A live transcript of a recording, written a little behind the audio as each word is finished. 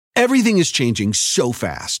Everything is changing so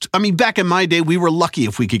fast. I mean, back in my day, we were lucky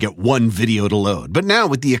if we could get one video to load. But now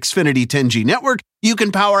with the Xfinity 10G network, you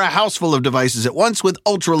can power a house full of devices at once with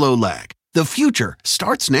ultra-low lag. The future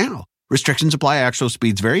starts now. Restrictions apply. Actual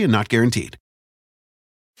speeds vary and not guaranteed.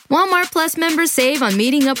 Walmart Plus members save on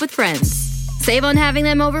meeting up with friends. Save on having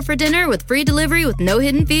them over for dinner with free delivery with no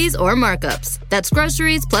hidden fees or markups. That's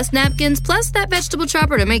groceries, plus napkins, plus that vegetable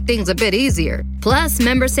chopper to make things a bit easier. Plus,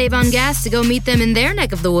 members save on gas to go meet them in their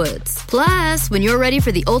neck of the woods. Plus, when you're ready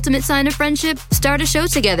for the ultimate sign of friendship, start a show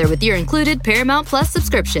together with your included Paramount Plus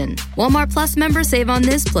subscription. Walmart Plus members save on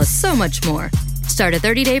this plus so much more. Start a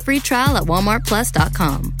 30-day free trial at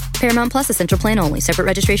walmartplus.com. Paramount Plus Essential Plan only. Separate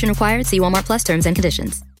registration required. See Walmart Plus terms and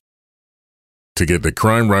conditions. To get the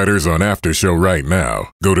Crime Writers on After Show right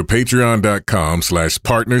now, go to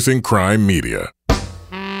patreon.com/partnersincrimemedia.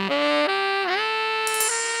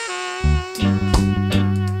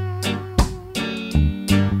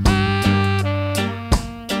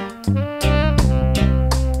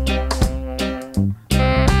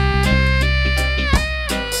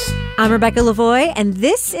 I'm Rebecca Lavoie, and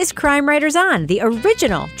this is Crime Writers On, the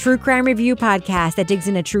original true crime review podcast that digs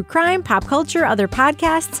into true crime, pop culture, other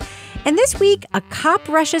podcasts. And this week, a cop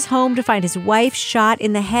rushes home to find his wife shot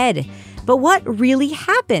in the head. But what really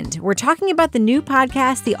happened? We're talking about the new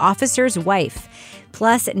podcast, The Officer's Wife.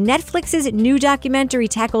 Plus, Netflix's new documentary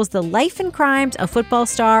tackles the life and crimes of football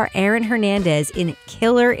star Aaron Hernandez in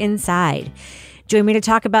Killer Inside. Join me to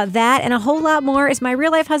talk about that and a whole lot more is my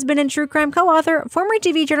real-life husband and true crime co-author, former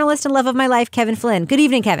TV journalist and love of my life, Kevin Flynn. Good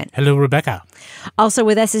evening, Kevin. Hello, Rebecca. Also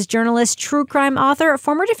with us is journalist, true crime author,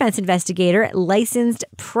 former defense investigator, licensed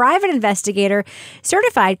private investigator,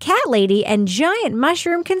 certified cat lady, and giant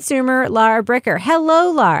mushroom consumer, Laura Bricker.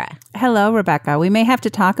 Hello, Laura. Hello, Rebecca. We may have to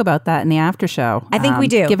talk about that in the after show. I think we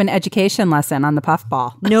do. Give an education lesson on the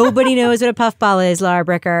puffball. Nobody knows what a puffball is, Laura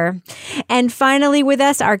Bricker. And finally with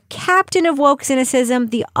us, our captain of woke cynicism,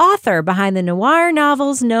 the author behind the noir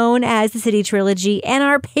novels known as the City Trilogy, and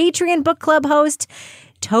our Patreon book club host,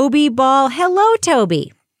 Toby Ball. Hello,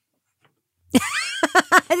 Toby.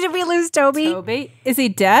 Did we lose Toby? Toby? Is he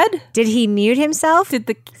dead? Did he mute himself? Did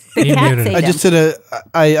the cat say I just did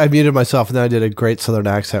I muted myself and then I did a great Southern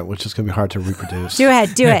accent, which is going to be hard to reproduce. Do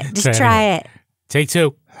it. Just try it. Take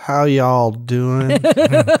two. How y'all doing?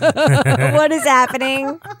 What is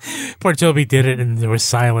happening? Poor Toby did it and there was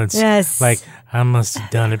silence. Yes. Like, I must have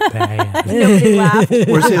done it bad. Nobody laughed.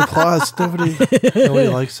 Where's the applause? Nobody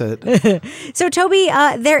likes it. So, Toby,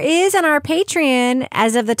 there is on our Patreon,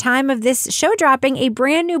 as of the time of this show dropping, a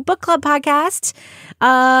brand new book club podcast.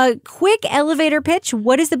 Quick elevator pitch.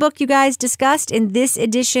 What is the book you guys discussed in this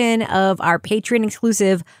edition of our Patreon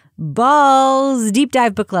exclusive Balls Deep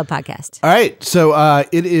Dive Book Club podcast? All right. So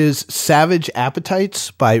it is Savage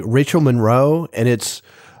Appetites by Rachel Monroe, and it's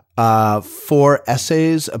 4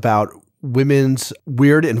 essays about women's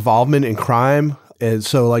weird involvement in crime. And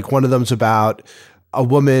so like one of them's about a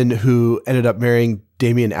woman who ended up marrying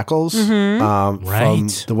Damien Eccles from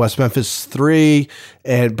the West Memphis 3,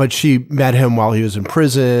 but she met him while he was in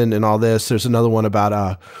prison and all this. There's another one about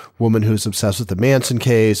a woman who's obsessed with the Manson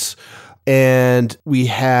case. And we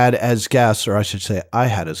had as guests, or I should say I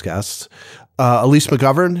had as guests, Elise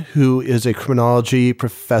McGovern, who is a criminology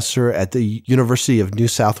professor at the University of New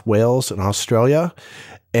South Wales in Australia,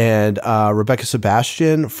 and Rebecca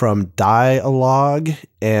Sebastian from Dialogue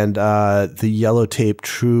and the Yellow Tape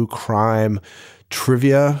True Crime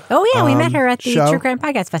Trivia. Oh, yeah. We met her at the show. True Crime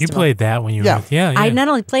Podcast Festival. You played that when you Yeah. were with, yeah. I not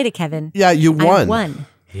only played it, Kevin. Yeah, you won. I won.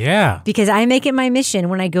 Yeah. Because I make it my mission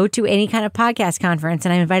when I go to any kind of podcast conference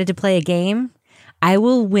and I'm invited to play a game, I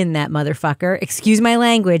will win that motherfucker. Excuse my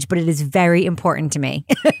language, but it is very important to me.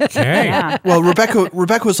 Okay. Yeah. Well, Rebecca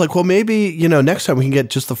was like, well, maybe, next time we can get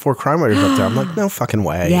just the 4 crime writers up there. I'm like, no fucking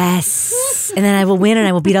way. Yes. And then I will win and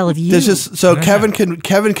I will beat all of you. There's just Kevin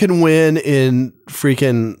can win in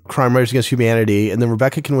freaking Crime Writers Against Humanity, and then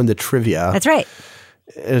Rebecca can win the trivia. That's right.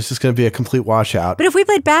 And it's just going to be a complete washout. But if we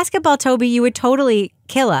played basketball, Toby, you would totally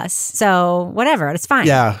kill us. So whatever, it's fine.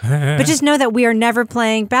 Yeah. But just know that we are never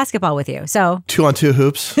playing basketball with you. So 2-on-2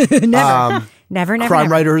 hoops. never. Never. Crime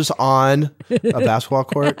writers on a basketball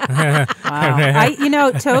court. Wow.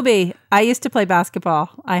 Toby, I used to play basketball,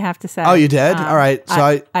 I have to say. Oh, you did? All right.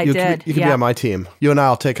 So you did. can be on my team. You and I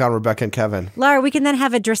will take on Rebecca and Kevin. Laura, we can then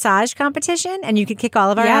have a dressage competition and you can kick all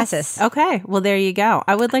of our asses. Okay. Well, there you go.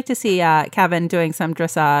 I would like to see Kevin doing some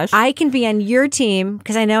dressage. I can be on your team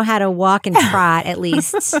because I know how to walk and trot at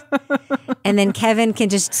least. And then Kevin can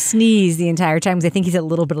just sneeze the entire time because I think he's a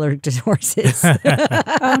little bit allergic to horses.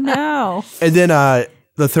 Oh, no. And then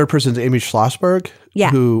the third person is Amy Schlossberg,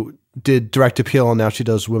 Yeah. who did Direct Appeal and now she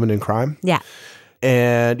does Women in Crime. Yeah.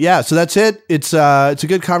 And yeah, so that's it. It's a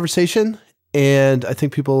good conversation, and I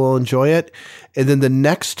think people will enjoy it. And then the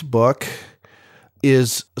next book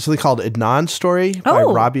is something called Adnan's Story by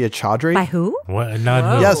Rabia Chaudhry. By who? What?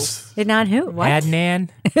 Not who? Yes. Adnan who? What? Adnan?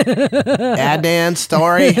 Adnan's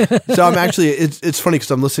Story. So I'm actually, it's funny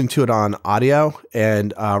because I'm listening to it on audio,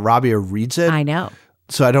 and Rabia reads it. I know.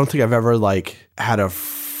 So I don't think I've ever had a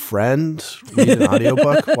friend read an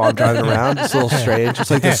audiobook while I'm driving around. It's a little strange.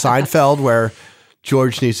 It's like the Seinfeld where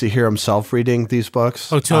George needs to hear himself reading these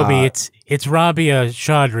books. Oh, Toby, it's Rabia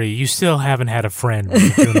Chaudhry. You still haven't had a friend when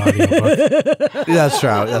you do an audiobook. That's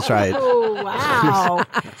right. That's right. Oh, wow.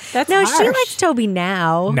 That's No, harsh. she likes Toby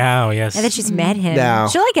now. Now, yes. And that she's met him. Now.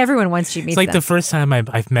 She'll like everyone once she meets It's like them. the first time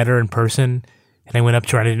I've met her in person, and I went up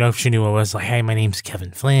to her. I didn't know if she knew who I was. Like, hey, my name's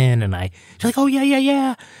Kevin Flynn. And she's like, oh,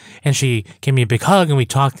 yeah. And she gave me a big hug, and we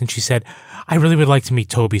talked, and she said, I really would like to meet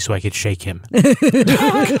Toby so I could shake him.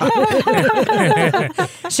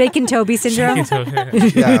 Shaken Toby syndrome.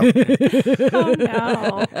 Yeah. Oh,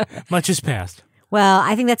 no. Much has passed. Well,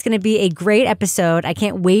 I think that's going to be a great episode. I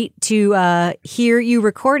can't wait to hear you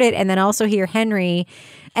record it and then also hear Henry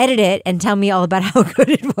edit it and tell me all about how good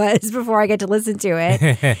it was before I get to listen to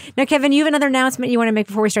it. Now, Kevin, you have another announcement you want to make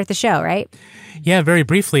before we start the show, right? Yeah, very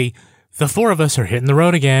briefly. The four of us are hitting the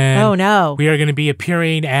road again. Oh, no. We are going to be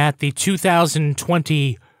appearing at the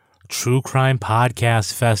 2020 True Crime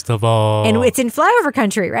Podcast Festival. And it's in flyover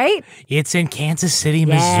country, right? It's in Kansas City,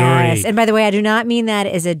 Missouri. Yes. And by the way, I do not mean that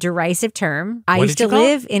as a derisive term. I What used did to you call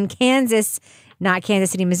live in Kansas, not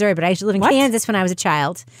Kansas City, Missouri, but I used to live in Kansas when I was a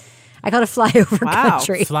child. I called it flyover Wow.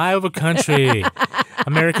 country. Flyover country.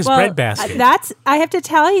 America's breadbasket. I have to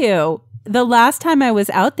tell you, the last time I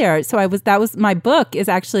was out there, that was my book is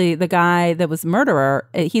actually the guy that was murderer.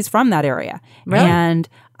 He's from that area. Really? And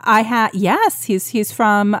he's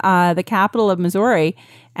from the capital of Missouri.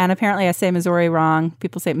 And apparently I say Missouri wrong.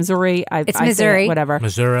 People say Missouri. It's I Missouri. Say whatever.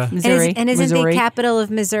 Missouri. Missouri. And isn't Missouri. the capital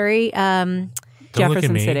of Missouri Don't look at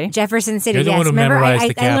Jefferson me. City. Jefferson City? You're the Yes. one who Remember, memorized I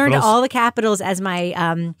the learned capitals. all the capitals as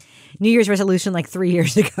my New Year's resolution like 3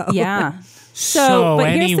 years ago. Yeah. So but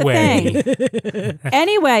anyway. here's the thing.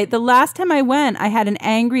 Anyway, the last time I went, I had an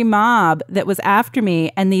angry mob that was after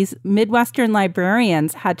me, and these Midwestern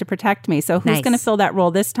librarians had to protect me. So who's Nice. going to fill that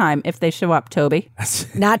role this time if they show up, Toby?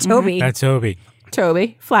 Not Toby. That's Toby.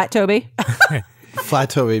 Toby. Flat Toby. Flat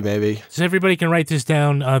Toby, maybe. So everybody can write this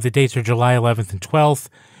down. The dates are July 11th and 12th.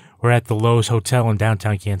 We're at the Lowe's Hotel in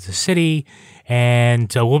downtown Kansas City.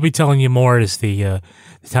 And we'll be telling you more as the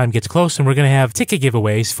time gets close. And we're going to have ticket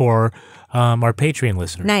giveaways for our Patreon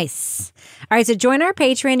listeners. Nice. All right, so join our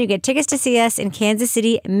Patreon. You get tickets to see us in Kansas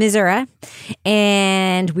City, Missouri.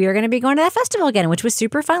 And we are going to be going to that festival again, which was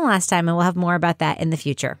super fun last time. And we'll have more about that in the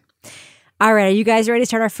future. All right, are you guys ready to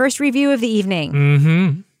start our first review of the evening?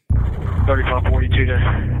 Mm-hmm. 3542 to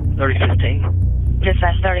 3015.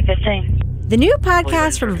 Dispatch 3015. The new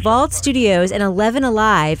podcast from Vault Studios and 11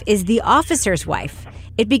 Alive is The Officer's Wife.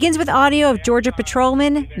 It begins with audio of Georgia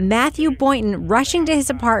patrolman Matthew Boynton rushing to his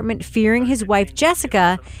apartment fearing his wife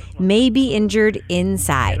Jessica may be injured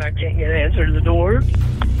inside. And I can't get an answer to the door.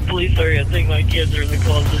 Police area, I think my kids are in the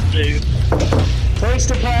closet too. Police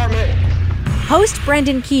department. Host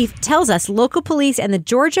Brendan Keith tells us local police and the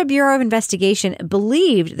Georgia Bureau of Investigation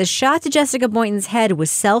believed the shot to Jessica Boynton's head was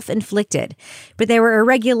self-inflicted. But there were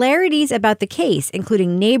irregularities about the case,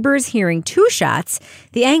 including neighbors hearing 2 shots,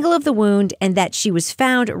 the angle of the wound, and that she was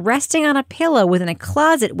found resting on a pillow within a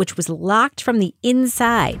closet which was locked from the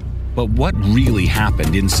inside. But what really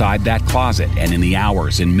happened inside that closet and in the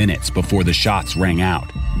hours and minutes before the shots rang out?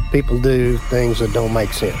 People do things that don't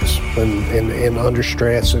make sense and under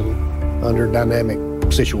stress and under dynamic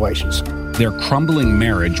situations. Their crumbling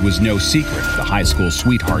marriage was no secret. The high school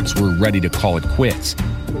sweethearts were ready to call it quits.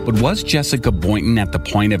 But was Jessica Boynton at the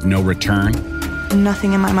point of no return?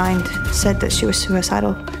 Nothing in my mind said that she was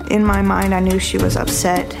suicidal. In my mind, I knew she was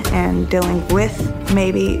upset and dealing with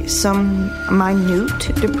maybe some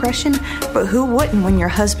minute depression, but who wouldn't when your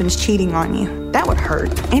husband's cheating on you? That would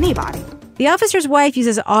hurt anybody. The Officer's Wife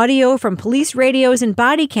uses audio from police radios and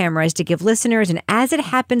body cameras to give listeners an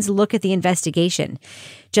as-it-happens look at the investigation.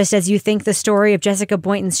 Just as you think the story of Jessica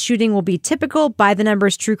Boynton's shooting will be typical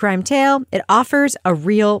by-the-numbers true crime tale, it offers a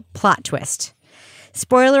real plot twist.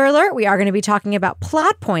 Spoiler alert, we are going to be talking about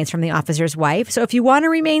plot points from The Officer's Wife, so if you want to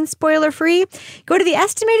remain spoiler-free, go to the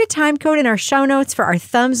estimated time code in our show notes for our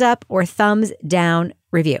thumbs up or thumbs down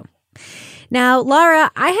review. Now,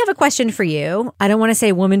 Laura, I have a question for you. I don't want to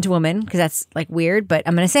say woman to woman because that's like weird, but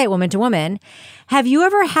I'm going to say it woman to woman. Have you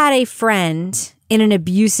ever had a friend in an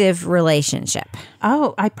abusive relationship?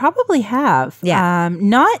 Oh, I probably have. Yeah.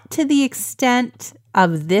 Not to the extent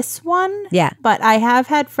of this one. Yeah. But I have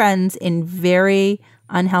had friends in very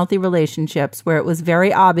unhealthy relationships where it was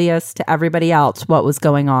very obvious to everybody else what was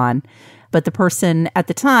going on. But the person at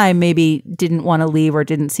the time maybe didn't want to leave or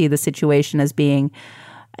didn't see the situation as being,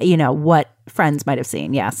 what friends might have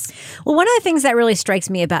seen. Yes. Well, one of the things that really strikes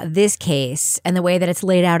me about this case and the way that it's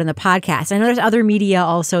laid out in the podcast, I know there's other media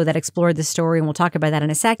also that explored the story, and we'll talk about that in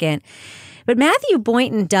a second. But Matthew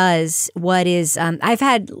Boynton does what is, I've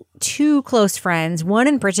had two close friends, one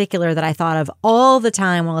in particular that I thought of all the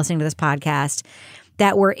time while listening to this podcast,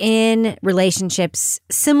 that were in relationships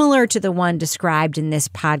similar to the one described in this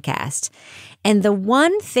podcast. And the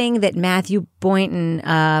one thing that Matthew Boynton,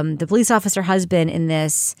 the police officer husband in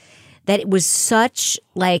this, that it was such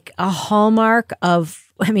like a hallmark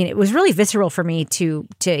of, it was really visceral for me to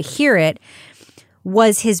hear it,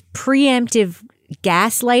 was his preemptive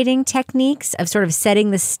gaslighting techniques of sort of setting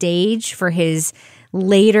the stage for his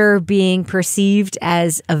later being perceived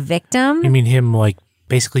as a victim. You mean him like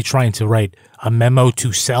basically trying to write a memo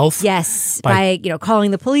to self? Yes, by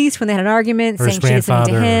calling the police when they had an argument, saying she did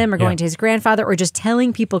something to him, or going to his grandfather, or just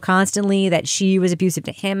telling people constantly that she was abusive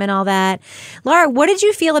to him and all that. Laura, what did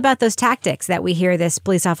you feel about those tactics that we hear this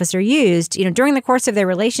police officer used, during the course of their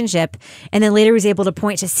relationship, and then later was able to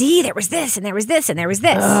point to, see, there was this, and there was this, and there was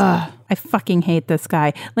this. Ugh, I fucking hate this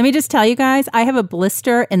guy. Let me just tell you guys, I have a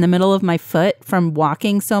blister in the middle of my foot from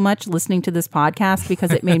walking so much listening to this podcast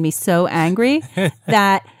because it made me so angry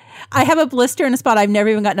that I have a blister in a spot. I've never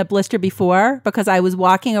even gotten a blister before because I was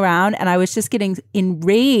walking around and I was just getting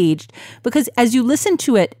enraged because as you listen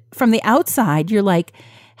to it from the outside, you're like,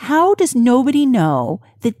 how does nobody know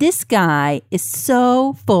that this guy is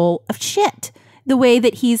so full of shit? The way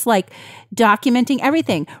that he's like documenting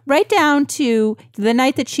everything, right down to the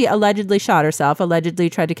night that she allegedly shot herself, allegedly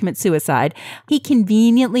tried to commit suicide. He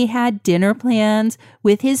conveniently had dinner plans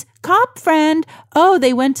with his cop friend. Oh,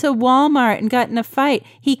 they went to Walmart and got in a fight.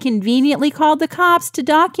 He conveniently called the cops to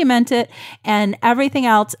document it and everything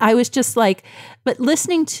else. I was just like, but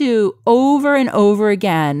listening to over and over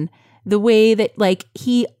again, the way that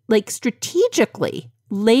he strategically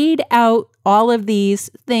laid out all of these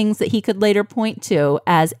things that he could later point to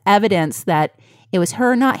as evidence that it was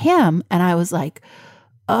her, not him. And I was like,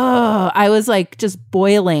 oh, I was like just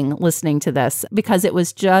boiling listening to this because it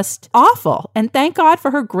was just awful. And thank God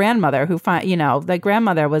for her grandmother who, the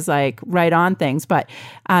grandmother was like right on things, but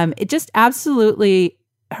it just absolutely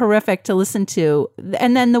horrific to listen to.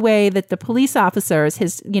 And then the way that the police officers,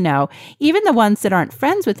 even the ones that aren't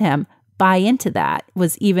friends with him, buy into that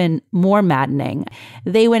was even more maddening.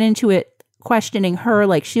 They went into it questioning her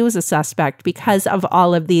like she was a suspect because of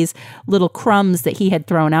all of these little crumbs that he had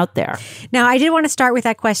thrown out there. Now, I did want to start with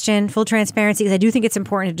that question, full transparency, because I do think it's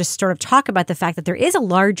important to just sort of talk about the fact that there is a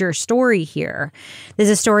larger story here. There's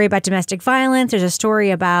a story about domestic violence. There's a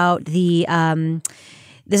story about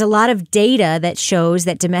there's a lot of data that shows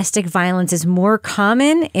that domestic violence is more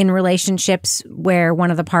common in relationships where one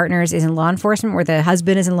of the partners is in law enforcement, where the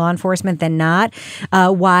husband is in law enforcement than not.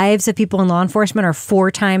 Wives of people in law enforcement are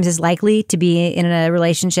 4 times as likely to be in a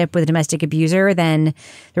relationship with a domestic abuser than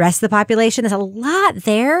the rest of the population. There's a lot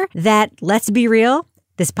there that, let's be real,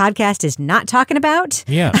 this podcast is not talking about.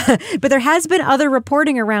 Yeah. But there has been other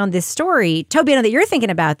reporting around this story. Toby, I know that you're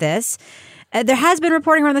thinking about this. There has been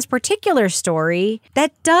reporting around this particular story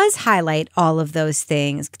that does highlight all of those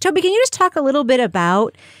things. Toby, can you just talk a little bit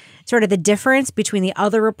about sort of the difference between the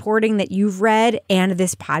other reporting that you've read and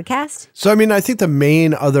this podcast? So, I think the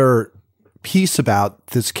main other piece about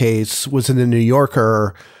this case was in the New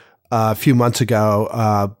Yorker a few months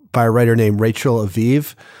ago by a writer named Rachel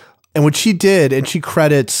Aviv. And what she did, and she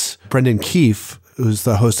credits Brendan Keefe, who's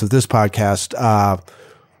the host of this podcast,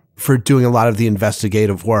 for doing a lot of the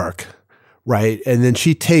investigative work. Right. And then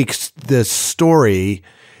she takes this story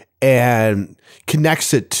and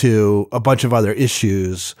connects it to a bunch of other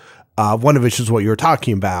issues. One of which is what you were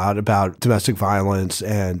talking about domestic violence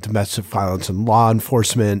and in law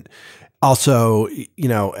enforcement. Also,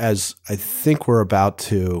 as I think we're about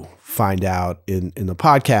to find out in the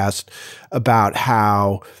podcast about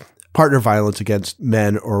how partner violence against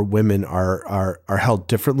men or women are held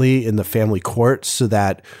differently in the family court, so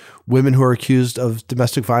that women who are accused of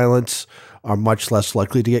domestic violence are much less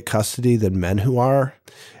likely to get custody than men who are.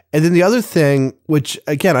 And then the other thing, which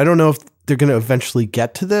again, I don't know if they're going to eventually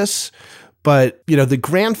get to this, but the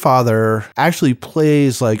grandfather actually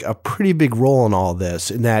plays like a pretty big role in all this,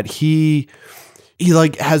 in that he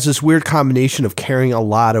has this weird combination of carrying a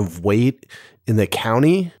lot of weight in the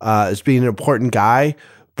county as being an important guy,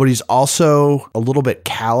 but he's also a little bit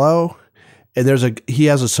callow. And he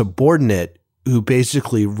has a subordinate who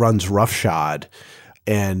basically runs roughshod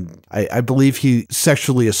And I believe he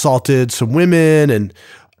sexually assaulted some women and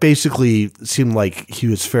basically seemed like he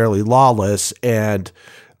was fairly lawless. And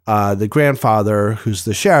the grandfather, who's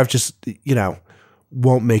the sheriff, just,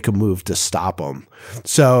 won't make a move to stop him.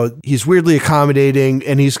 So he's weirdly accommodating,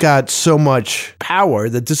 and he's got so much power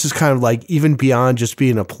that this is kind of like even beyond just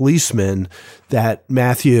being a policeman, that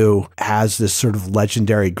Matthew has this sort of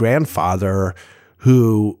legendary grandfather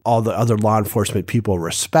who all the other law enforcement people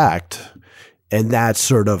respect. And that's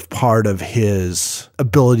sort of part of his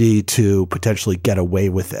ability to potentially get away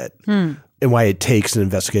with it. And why it takes an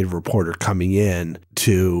investigative reporter coming in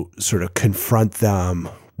to sort of confront them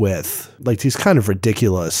with like these kind of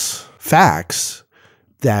ridiculous facts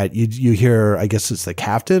that you hear. I guess it's the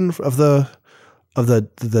captain of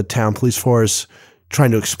the town police force trying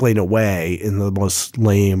to explain away in the most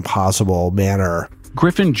lame possible manner.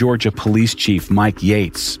 Griffin, Georgia Police Chief Mike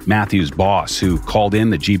Yates, Matthew's boss, who called in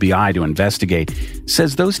the GBI to investigate,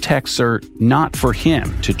 says those texts are not for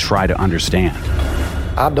him to try to understand.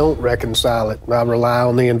 I don't reconcile it. I rely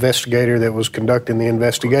on the investigator that was conducting the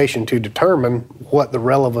investigation to determine what the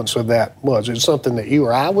relevance of that was. Is it something that you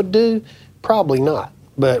or I would do? Probably not.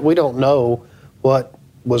 But we don't know what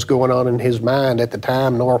was going on in his mind at the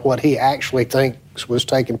time, nor what he actually thinks was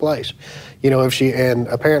taking place. And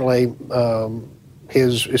apparently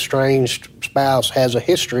his estranged spouse has a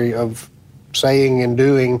history of saying and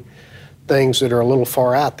doing things that are a little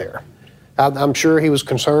far out there. I'm sure he was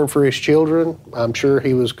concerned for his children. I'm sure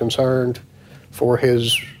he was concerned for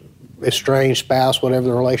his estranged spouse, whatever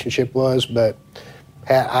the relationship was, but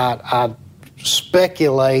I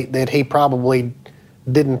speculate that he probably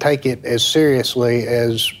didn't take it as seriously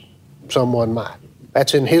as someone might.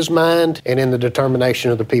 That's in his mind and in the determination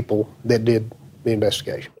of the people that did the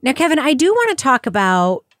investigation. Now, Kevin, I do want to talk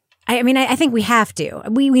about, I think we have to.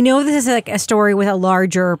 We know this is like a story with a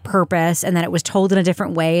larger purpose and that it was told in a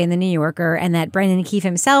different way in the New Yorker, and that Brendan Keefe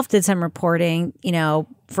himself did some reporting,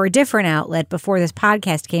 for a different outlet before this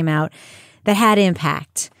podcast came out that had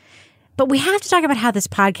impact. But we have to talk about how this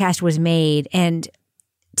podcast was made. And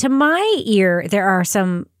to my ear, there are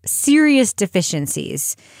some serious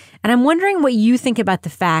deficiencies. And I'm wondering what you think about the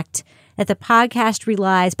fact that the podcast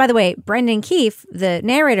relies, by the way, Brendan Keefe, the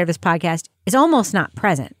narrator of this podcast, is almost not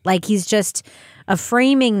present. Like, he's just a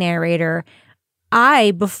framing narrator.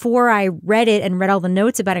 Before I read it and read all the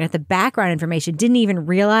notes about it, got the background information, didn't even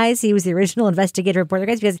realize he was the original investigative reporter,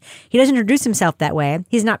 guys, because he doesn't introduce himself that way.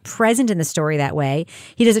 He's not present in the story that way.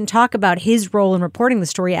 He doesn't talk about his role in reporting the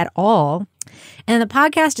story at all. And the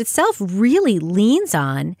podcast itself really leans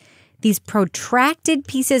on these protracted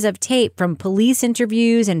pieces of tape from police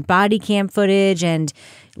interviews and body cam footage and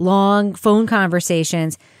long phone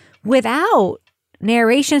conversations without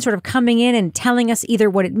narration sort of coming in and telling us either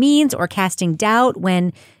what it means or casting doubt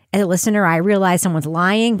when, as a listener, I realize someone's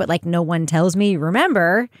lying, but like no one tells me,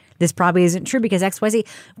 remember, this probably isn't true because XYZ.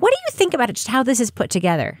 What do you think about it, just how this is put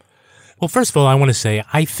together? Well, first of all, I want to say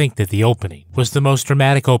I think that the opening was the most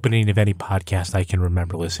dramatic opening of any podcast I can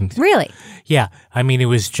remember listening to. Really? Yeah. I mean, it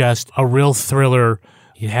was just a real thriller.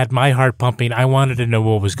 It had my heart pumping. I wanted to know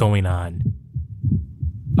what was going on.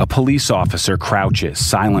 A police officer crouches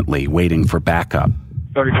silently waiting for backup.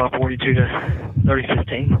 3542 to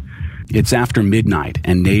 3015. It's after midnight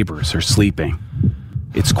and neighbors are sleeping.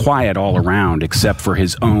 It's quiet all around except for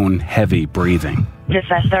his own heavy breathing.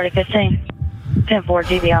 Dispatch 3015. 10-4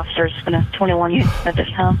 GB officers in a 21 unit at this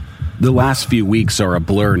time. The last few weeks are a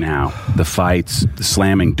blur now. The fights, the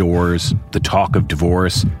slamming doors, the talk of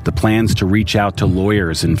divorce, the plans to reach out to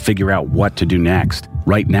lawyers and figure out what to do next.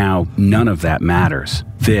 Right now, none of that matters.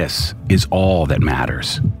 This is all that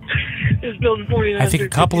matters. I think a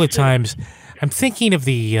couple of times, I'm thinking of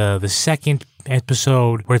the second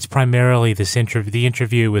episode where it's primarily the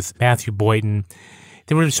interview with Matthew Boynton.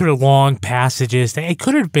 There were sort of long passages. It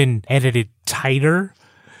could have been edited tighter.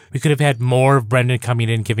 We could have had more of Brendan coming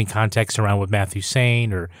in, giving context around what Matthew's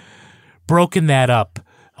saying, or broken that up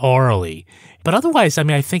orally. But otherwise, I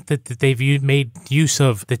mean, I think that they've made use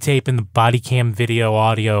of the tape and the body cam video,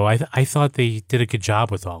 audio. I thought they did a good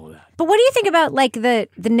job with all of that. But what do you think about like the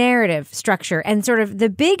narrative structure and sort of the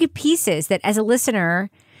big pieces that as a listener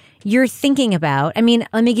you're thinking about? I mean,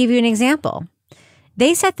 let me give you an example.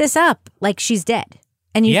 They set this up like she's dead.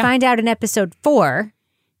 And you find out in episode 4,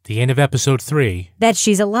 the end of episode 3, that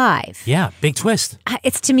she's alive. Yeah, big twist.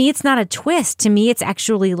 To me, it's not a twist. To me, it's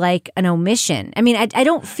actually like an omission. I mean, I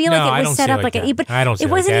don't feel like it was set up like a, but it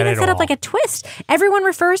wasn't even set up like a twist. Everyone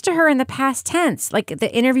refers to her in the past tense, like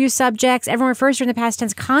the interview subjects. Everyone refers to her in the past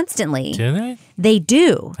tense constantly. Do they? They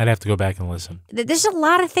do. I'd have to go back and listen. There's a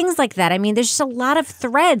lot of things like that. I mean, there's just a lot of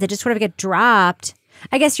threads that just sort of get dropped.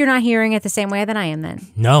 I guess you're not hearing it the same way that I am then.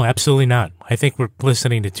 No, absolutely not. I think we're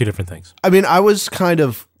listening to two different things. I mean, I was kind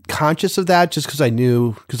of conscious of that just because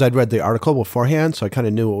I'd read the article beforehand, so I kind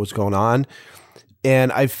of knew what was going on.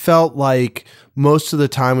 And I felt like most of the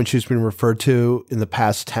time when she was being referred to in the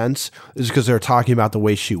past tense is because they were talking about the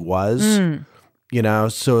way she was, you know?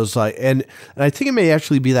 So it was like, and I think it may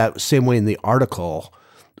actually be that same way in the article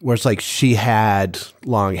where it's like she had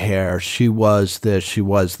long hair, she was this, she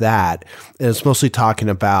was that. And it's mostly talking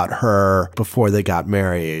about her before they got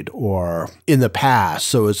married or in the past.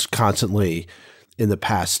 So it's constantly in the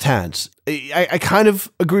past tense. I kind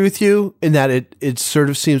of agree with you in that it sort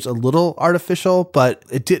of seems a little artificial, but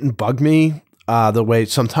it didn't bug me the way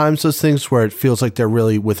sometimes those things where it feels like they're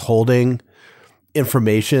really withholding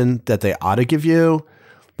information that they ought to give you.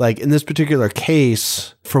 Like in this particular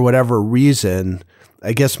case, for whatever reason,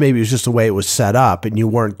 I guess maybe it was just the way it was set up and you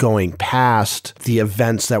weren't going past the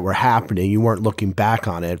events that were happening. You weren't looking back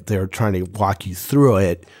on it. They were trying to walk you through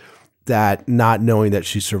it. That not knowing that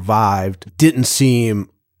she survived didn't seem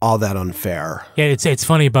all that unfair. Yeah, it's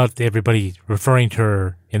funny about everybody referring to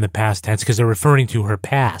her in the past tense because they're referring to her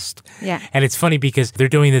past. Yeah. And it's funny because they're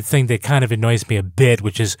doing the thing that kind of annoys me a bit,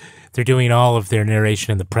 which is they're doing all of their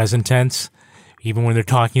narration in the present tense, even when they're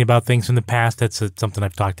talking about things from the past. That's something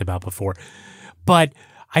I've talked about before. But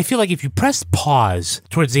I feel like if you pressed pause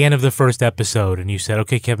towards the end of the first episode and you said,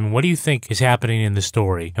 okay, Kevin, what do you think is happening in the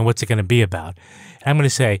story and what's it going to be about? And I'm going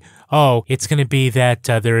to say, oh, it's going to be that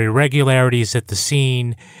there are irregularities at the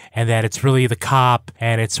scene and that it's really the cop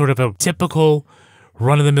and it's sort of a typical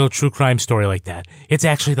run-of-the-mill true crime story like that. It's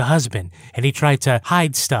actually the husband and he tried to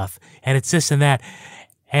hide stuff and it's this and that.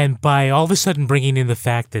 And by all of a sudden bringing in the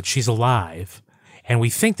fact that she's alive and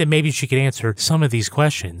we think that maybe she could answer some of these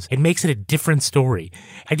questions, it makes it a different story.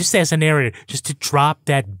 I just as a narrator, just to drop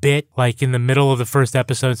that bit like in the middle of the first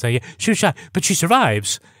episode and say, yeah, she was shot, but she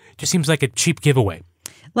survives, just seems like a cheap giveaway.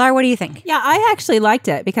 Laura, what do you think? Yeah, I actually liked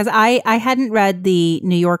it because I hadn't read the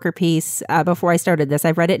New Yorker piece before I started this.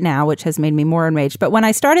 I've read it now, which has made me more enraged. But when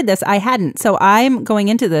I started this, I hadn't. So I'm going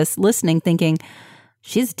into this listening, thinking,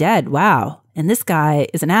 she's dead. Wow. And this guy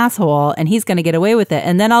is an asshole and he's going to get away with it.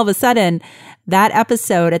 And then all of a sudden, that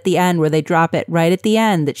episode at the end where they drop it right at the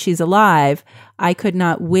end that she's alive, I could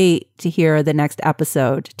not wait to hear the next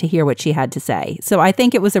episode to hear what she had to say. So I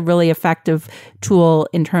think it was a really effective tool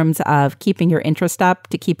in terms of keeping your interest up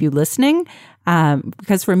to keep you listening.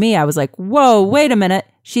 Because for me, I was like, whoa, wait a minute.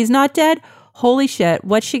 She's not dead? Holy shit,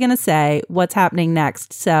 what's she going to say? What's happening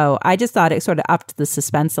next? So I just thought it sort of upped the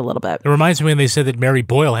suspense a little bit. It reminds me when they said that Mary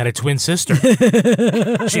Boyle had a twin sister.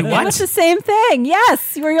 She what? It's the same thing.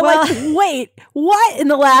 Yes. Where you're like, wait, what in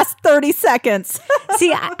the last 30 seconds?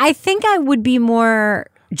 See, I think I would be more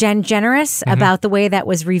generous about the way that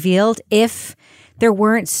was revealed if there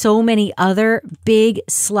weren't so many other big,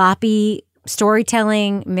 sloppy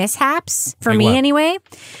storytelling mishaps, for me anyway.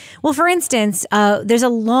 Well, for instance, there's a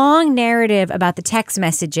long narrative about the text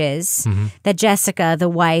messages that Jessica, the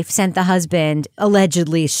wife, sent the husband.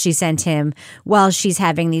 Allegedly, she sent him while she's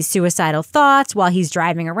having these suicidal thoughts, while he's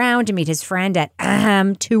driving around to meet his friend at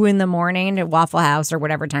 2 a.m. at Waffle House or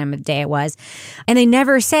whatever time of day it was. And they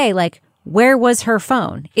never say, like, where was her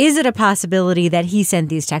phone? Is it a possibility that he sent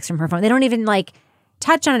these texts from her phone? They don't even, like,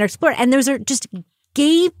 touch on it or explore it. And those are just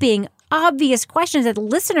gaping obvious questions that the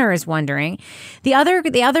listener is wondering. The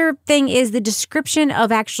other thing is the description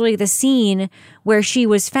of actually the scene where she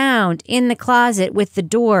was found in the closet with the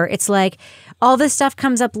door. It's like all this stuff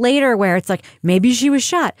comes up later where it's like, maybe she was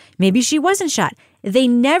shot, maybe she wasn't shot. They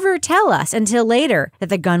never tell us until later that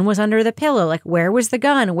the gun was under the pillow. Like, where was the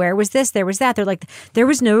gun? Where was this? There was that. They're like, there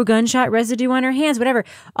was no gunshot residue on her hands, whatever.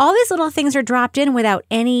 All these little things are dropped in without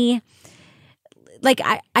any... Like,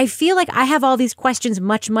 I feel like I have all these questions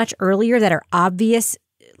much, much earlier that are obvious,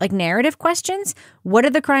 like narrative questions. What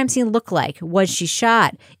did the crime scene look like? Was she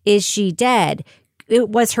shot? Is she dead?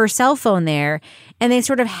 Was her cell phone there? And they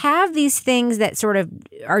sort of have these things that sort of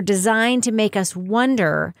are designed to make us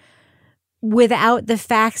wonder without the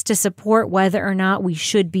facts to support whether or not we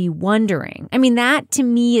should be wondering. I mean, that to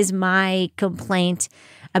me is my complaint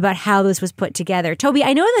about how this was put together. Toby,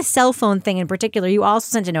 I know the cell phone thing in particular, you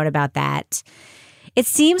also sent a note about that. It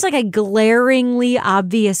seems like a glaringly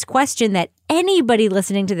obvious question that anybody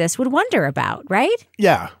listening to this would wonder about, right?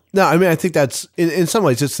 Yeah. No, I mean, I think that's, in some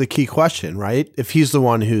ways, it's the key question, right? If he's the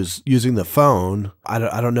one who's using the phone, I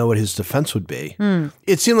don't know what his defense would be.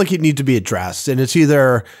 It seemed like it needed to be addressed. And it's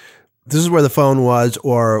either this is where the phone was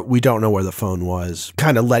or we don't know where the phone was,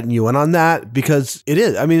 kind of letting you in on that because it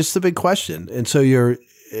is. I mean, it's the big question. And so you're,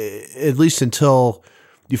 at least until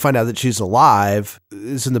you find out that she's alive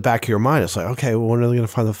is in the back of your mind. It's like, okay, well, when are they going to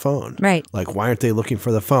find the phone? Right. Like, why aren't they looking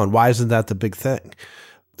for the phone? Why isn't that the big thing?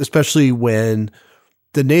 Especially when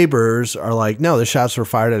the neighbors are like, no, the shots were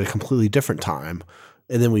fired at a completely different time.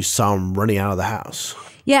 And then we saw them running out of the house.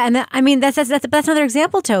 Yeah. And that's another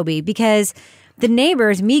example, Toby, because the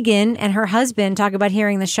neighbors, Megan and her husband, talk about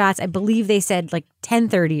hearing the shots. I believe they said like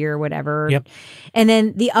 10:30 or whatever. Yep. And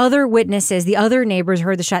then the other witnesses, the other neighbors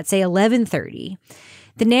heard the shot say 11:30.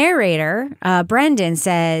 The narrator, Brendan,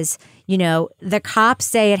 says, the cops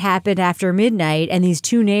say it happened after midnight and these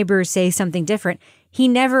two neighbors say something different. He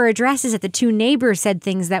never addresses that the two neighbors said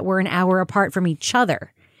things that were an hour apart from each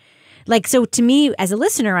other. Like, so to me, as a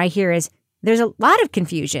listener, I hear there's a lot of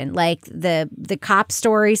confusion. Like the cop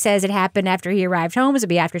story says it happened after he arrived home. So it'd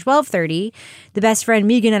be after 12:30. The best friend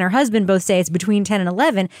Megan and her husband both say it's between 10 and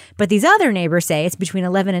 11. But these other neighbors say it's between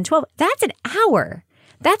 11 and 12. That's an hour.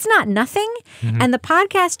 That's not nothing. Mm-hmm. And the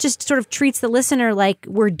podcast just sort of treats the listener like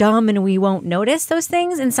we're dumb and we won't notice those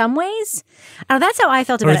things in some ways. That's how I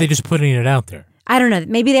felt about it. Or are they just putting it out there? I don't know.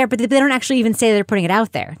 Maybe they are, but they don't actually even say they're putting it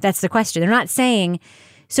out there. That's the question. They're not saying...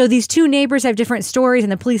 So these two neighbors have different stories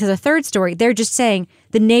and the police has a third story. They're just saying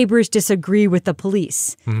the neighbors disagree with the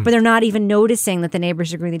police, but they're not even noticing that the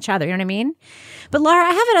neighbors agree with each other. You know what I mean? But Laura,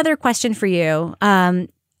 I have another question for you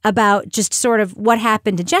about just sort of what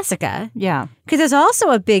happened to Jessica. Yeah. Because there's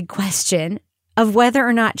also a big question of whether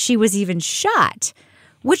or not she was even shot,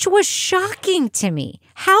 which was shocking to me.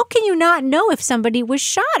 How can you not know if somebody was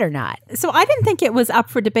shot or not? So I didn't think it was up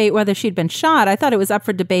for debate whether she'd been shot. I thought it was up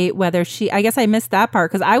for debate whether I guess I missed that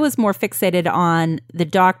part because I was more fixated on the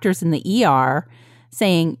doctors in the ER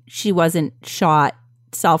saying she wasn't shot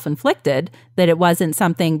self-inflicted, that it wasn't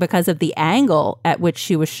something because of the angle at which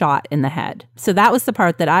she was shot in the head. So that was the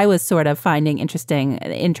part that I was sort of finding interesting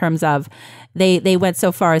in terms of they went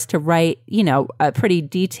so far as to write, a pretty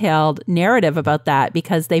detailed narrative about that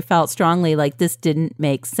because they felt strongly like this didn't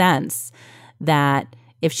make sense, that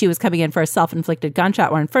if she was coming in for a self-inflicted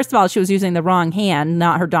gunshot wound, first of all, she was using the wrong hand,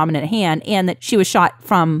 not her dominant hand, and that she was shot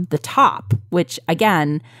from the top, which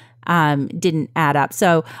again, didn't add up.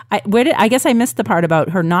 So I guess I missed the part about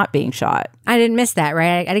her not being shot. I didn't miss that,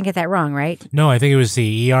 right? I didn't get that wrong, right? No, I think it was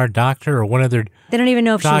the ER doctor or one of their They don't even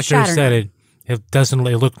know if she was shot or said not.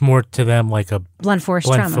 It looked more to them like a blunt force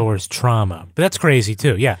trauma. But that's crazy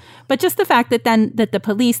too, yeah. But just the fact that the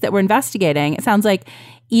police that were investigating, it sounds like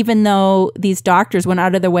even though these doctors went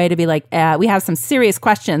out of their way to be like, we have some serious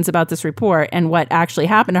questions about this report and what actually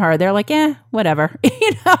happened to her, they're like, whatever.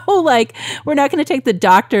 Like we're not going to take the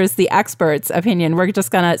doctors, the experts' opinion. We're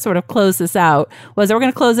just going to sort of close this out. We're going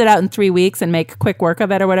to close it out in 3 weeks and make quick work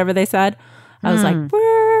of it or whatever they said. I was like,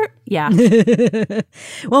 yeah.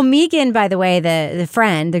 Well, Megan, by the way, the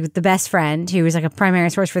friend, the best friend, who was like a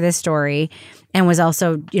primary source for this story and was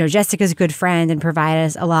also, Jessica's good friend and provided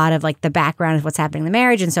us a lot of like the background of what's happening in the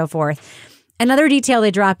marriage and so forth. Another detail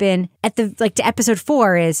they drop in at to episode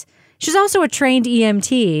 4 is she's also a trained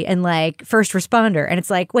EMT and like first responder. And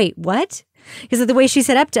it's like, wait, what? Because the way she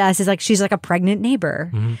set up to us is like she's like a pregnant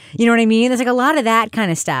neighbor. Mm-hmm. You know what I mean? There's like a lot of that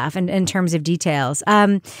kind of stuff in terms of details.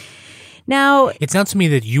 Now, it sounds to me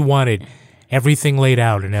that you wanted everything laid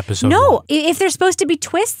out in episode 1. No, if they're supposed to be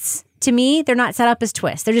twists, to me, they're not set up as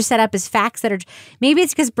twists. They're just set up as facts that are. Maybe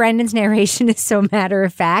it's because Brendan's narration is so matter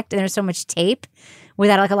of fact and there's so much tape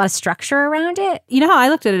without like a lot of structure around it. You know how I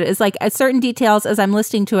looked at it is like at certain details as I'm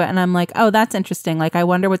listening to it and I'm like, oh, that's interesting. Like, I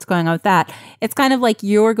wonder what's going on with that. It's kind of like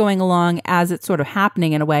you're going along as it's sort of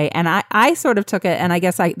happening in a way. And I sort of took it, and I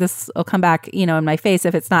guess this will come back, in my face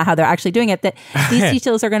if it's not how they're actually doing it, that these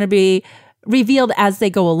details are going to be revealed as they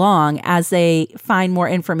go along, as they find more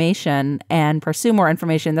information and pursue more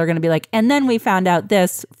information. They're going to be like, and then we found out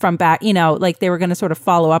this from back, like they were going to sort of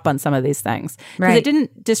follow up on some of these things. Because it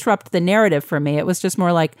didn't disrupt the narrative for me. It was just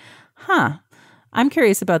more like, I'm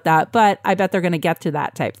curious about that, but I bet they're going to get to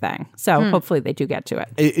that type thing. So hopefully they do get to it.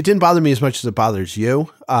 It didn't bother me as much as it bothers you.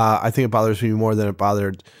 I think it bothers me more than it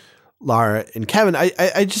bothered Laura and Kevin.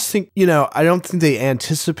 I just think, I don't think they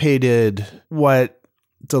anticipated what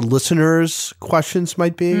the listeners' questions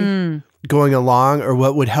might be going along, or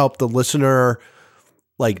what would help the listener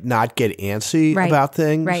like not get antsy about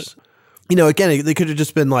things. Right. Again, they could have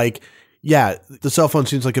just been like, yeah, the cell phone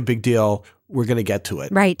seems like a big deal. We're going to get to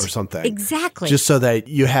it. Right. Or something. Exactly. Just so that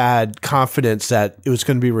you had confidence that it was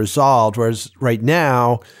going to be resolved. Whereas right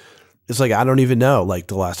now, it's like, I don't even know, like,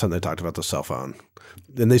 the last time they talked about the cell phone.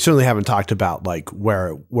 And they certainly haven't talked about, like,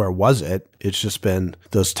 where was it. It's just been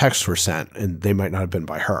those texts were sent, and they might not have been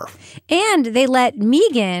by her. And they let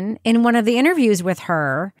Megan, in one of the interviews with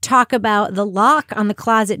her, talk about the lock on the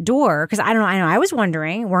closet door. Because I know I was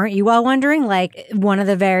wondering, weren't you all wondering? Like, one of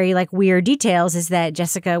the very, like, weird details is that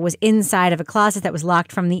Jessica was inside of a closet that was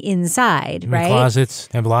locked from the inside, right? Closets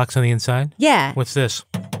and locks on the inside? Yeah. What's this?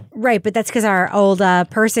 Right, but that's because our old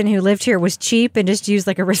person who lived here was cheap and just used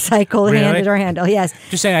like a recycled door handle. Yes.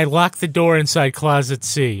 Just saying, I locked the door inside closet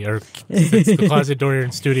C, or it's the closet door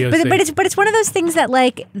in studio C. But it's one of those things that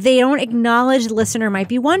like they don't acknowledge the listener might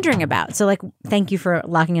be wondering about. So like, thank you for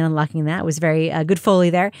locking and unlocking that. It was very good Foley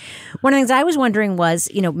there. One of the things I was wondering was,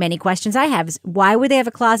 many questions I have is why would they have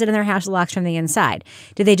a closet in their house that locks from the inside?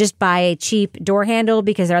 Did they just buy a cheap door handle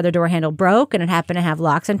because their other door handle broke and it happened to have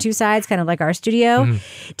locks on two sides, kind of like our studio?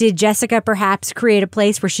 Did Jessica perhaps create a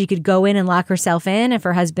place where she could go in and lock herself in if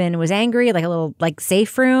her husband was angry, like a little like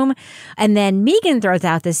safe room? And then Megan throws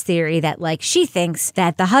out this theory that like she thinks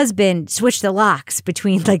that the husband switched the locks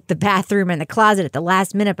between like the bathroom and the closet at the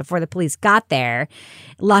last minute before the police got there,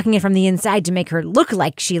 locking it from the inside to make her look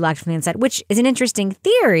like she locked from the inside, which is an interesting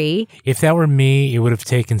theory. If that were me, it would have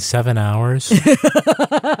taken 7 hours.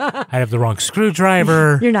 I'd have the wrong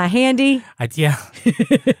screwdriver. You're not handy. I'd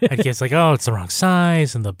guess like, oh, it's the wrong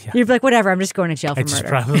size. And You'd be like, whatever, I'm just going to jail for murder.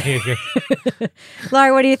 Probably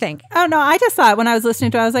Laura, what do you think? Oh, no, I just thought when I was listening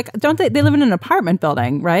to it, I was like, don't they live in an apartment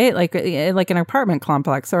building, right? Like an apartment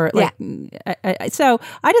complex or like, so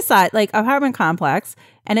I just thought like apartment complex,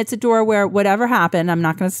 and it's a door where whatever happened, I'm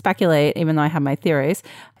not going to speculate, even though I have my theories.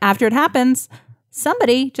 After it happens,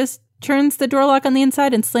 somebody just turns the door lock on the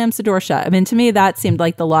inside and slams the door shut. I mean, to me, that seemed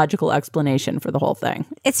like the logical explanation for the whole thing.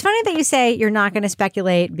 It's funny that you say you're not going to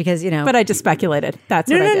speculate because, But I just speculated. That's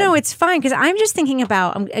what I did. No, it's fine because I'm just thinking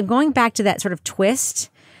about, I'm going back to that sort of twist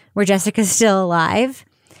where Jessica's still alive.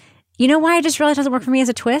 You know why I just realized it doesn't work for me as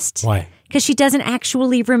a twist? Why? Because she doesn't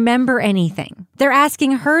actually remember anything. They're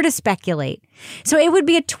asking her to speculate. So it would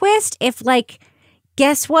be a twist if, like,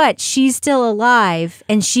 guess what? She's still alive,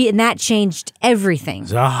 and that changed everything.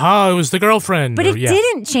 Aha, it was the girlfriend. But it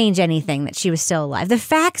didn't change anything that she was still alive. The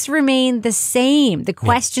facts remain the same. The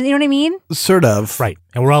question, you know what I mean? Sort of. Right.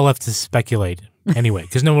 And we're all left to speculate anyway,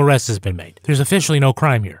 because no arrest has been made. There's officially no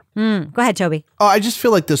crime here. Go ahead, Toby. Oh, I just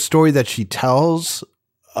feel like the story that she tells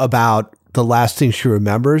about the last thing she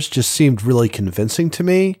remembers just seemed really convincing to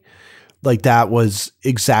me. Like that was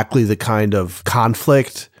exactly the kind of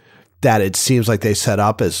conflict that it seems like they set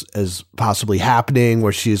up as possibly happening,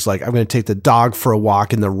 where she's like, I'm going to take the dog for a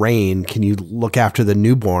walk in the rain. Can you look after the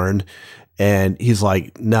newborn? And he's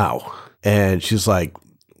like, no. And she's like,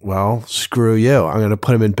 well, screw you. I'm going to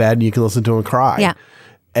put him in bed and you can listen to him cry. Yeah.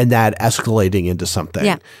 And that escalating into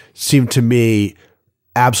something seemed to me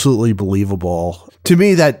absolutely believable. To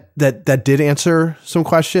me, that did answer some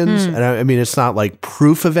questions. And I mean, it's not like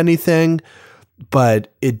proof of anything,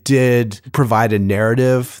 but it did provide a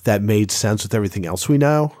narrative that made sense with everything else we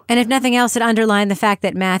know. And if nothing else, it underlined the fact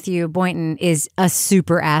that Matthew Boynton is a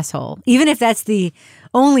super asshole. Even if that's the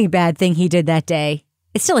only bad thing he did that day,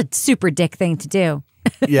 it's still a super dick thing to do.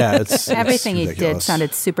 Yeah, it's everything it's he did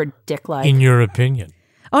sounded super dick-like. In your opinion.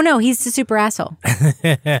 Oh, no, he's a super asshole.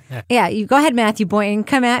 Yeah, you go ahead, Matthew Boynton.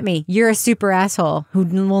 Come at me. You're a super asshole who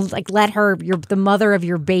will like let the mother of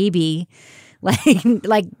your baby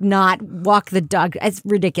like not walk the dog. It's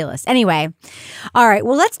ridiculous. Anyway, all right.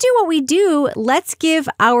 Well, let's do what we do. Let's give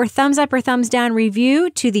our thumbs up or thumbs down review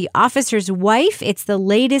to The Officer's Wife. It's the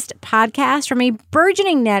latest podcast from a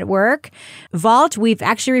burgeoning network, Vault. We've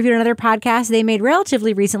actually reviewed another podcast they made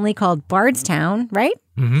relatively recently called Bardstown, right?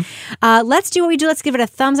 Let's do what we do. Let's give it a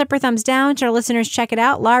thumbs up or thumbs down. Should our listeners check it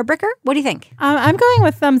out? Laura Bricker, what do you think? I'm going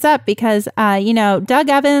with thumbs up because, Doug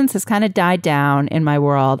Evans has kind of died down in my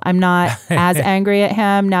world. I'm not as angry at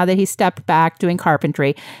him now that he stepped back doing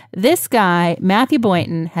carpentry. This guy, Matthew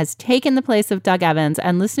Boynton, has taken the place of Doug Evans,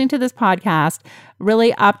 and listening to this podcast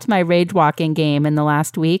really upped my rage walking game in the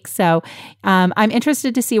last week. So I'm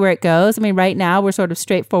interested to see where it goes. I mean, right now we're sort of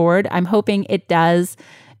straightforward. I'm hoping it does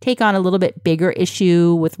take on a little bit bigger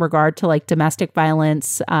issue with regard to like domestic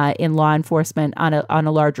violence in law enforcement on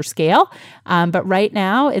a larger scale. But right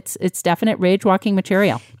now, it's definite rage walking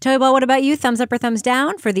material. Toby Ball, what about you? Thumbs up or thumbs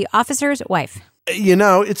down for The Officer's Wife?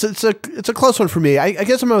 It's a close one for me. I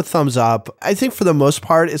guess I'm going to thumbs up. I think for the most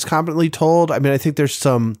part, it's competently told. I mean, I think there's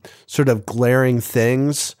some sort of glaring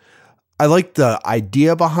things. I like the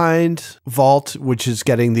idea behind Vault, which is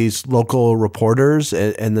getting these local reporters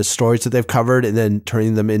and the stories that they've covered and then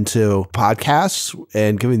turning them into podcasts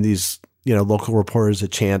and giving these, local reporters a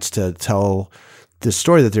chance to tell this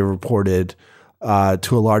story that they reported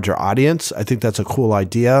to a larger audience. I think that's a cool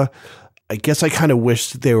idea. I guess I kind of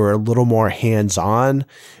wish they were a little more hands-on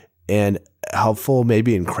and helpful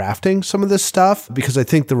maybe in crafting some of this stuff, because I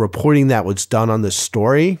think the reporting that was done on this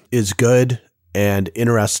story is good and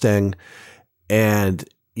interesting. And,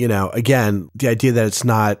 you know, again, the idea that it's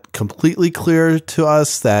not completely clear to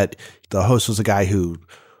us that the host was a guy who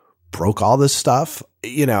broke all this stuff,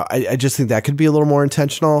 you know, I just think that could be a little more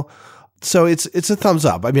intentional. So it's a thumbs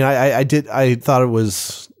up. I mean, I thought it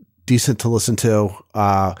was decent to listen to.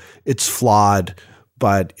 It's flawed,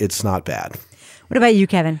 but it's not bad. What about you,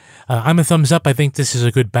 Kevin? I'm a thumbs up. I think this is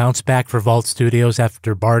a good bounce back for Vault Studios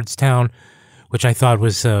after Bardstown, which I thought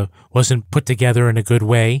wasn't put together in a good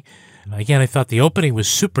way. Again, I thought the opening was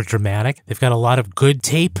super dramatic. They've got a lot of good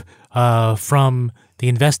tape from the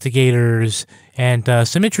investigators and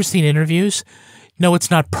some interesting interviews. No,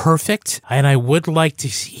 it's not perfect, and I would like to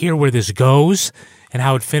hear where this goes and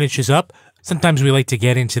how it finishes up. Sometimes we like to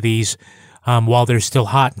get into these while they're still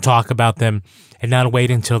hot and talk about them and not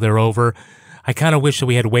wait until they're over. I kind of wish that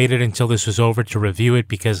we had waited until this was over to review it,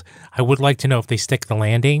 because I would like to know if they stick the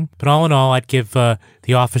landing. But all in all, I'd give The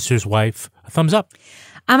Officer's Wife a thumbs up.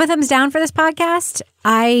 I'm a thumbs down for this podcast.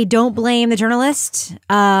 I don't blame the journalist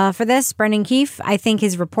for this, Brendan Keefe. I think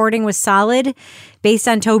his reporting was solid. Based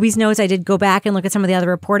on Toby's notes, I did go back and look at some of the other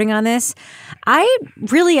reporting on this. I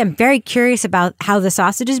really am very curious about how the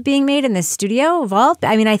sausage is being made in this studio vault.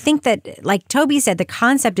 I mean, I think that, like Toby said, the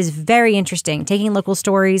concept is very interesting. Taking local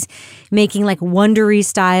stories, making like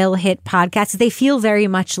Wondery-style hit podcasts. They feel very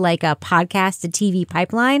much like a podcast to TV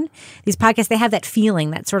pipeline. These podcasts, they have that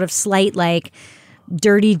feeling, that sort of slight like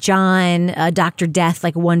Dirty John, Dr. Death,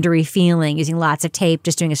 like Wondery feeling, using lots of tape,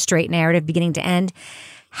 just doing a straight narrative beginning to end.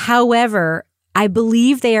 However, I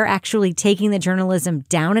believe they are actually taking the journalism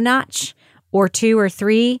down a notch or 2 or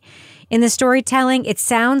 3 in the storytelling. It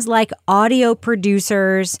sounds like audio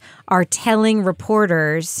producers are telling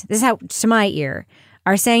reporters, this is how, to my ear,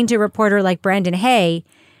 are saying to a reporter like Brendan, hey,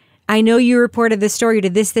 I know you reported this story, you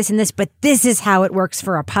did this, this, and this, but this is how it works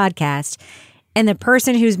for a podcast. And the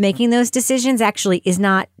person who's making those decisions actually is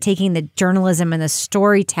not taking the journalism and the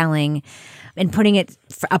storytelling and putting it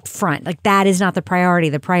up front. Like, that is not the priority.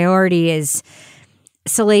 The priority is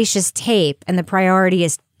salacious tape, and the priority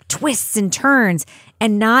is twists and turns,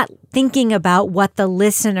 and not thinking about what the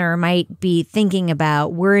listener might be thinking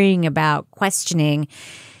about, worrying about, questioning.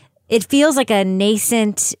 It feels like a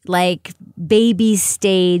nascent, like baby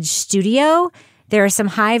stage studio. There are some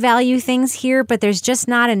high value things here, but there's just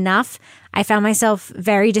not enough. I found myself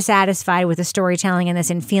very dissatisfied with the storytelling in this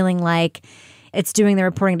and feeling like it's doing the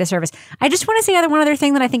reporting a disservice. I just want to say one other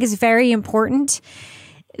thing that I think is very important.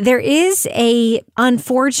 There is a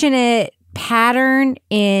unfortunate pattern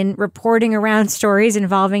in reporting around stories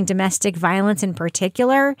involving domestic violence in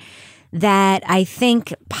particular that I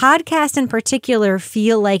think podcasts in particular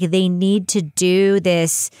feel like they need to do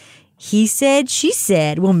this he said, she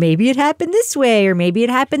said, well, maybe it happened this way or maybe it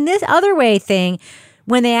happened this other way thing,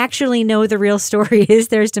 when they actually know the real story is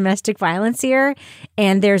there's domestic violence here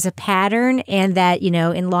and there's a pattern, and that, you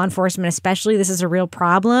know, in law enforcement especially, this is a real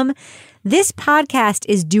problem. This podcast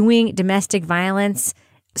is doing domestic violence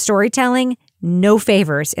storytelling no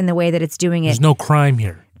favors in the way that it's doing it. There's no crime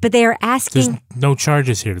here. But they are asking... There's no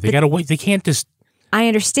charges here. They got to wait. They can't just... I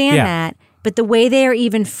understand that. But the way they are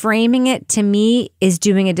even framing it, to me, is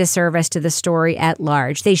doing a disservice to the story at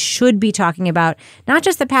large. They should be talking about not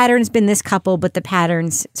just the patterns been this couple, but the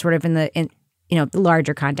patterns sort of in the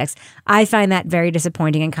larger context. I find that very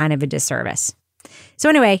disappointing and kind of a disservice. So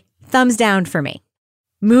anyway, thumbs down for me.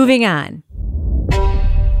 Moving on.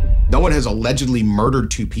 No one has allegedly murdered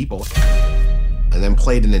 2 people and then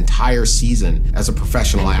played an entire season as a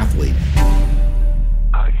professional athlete.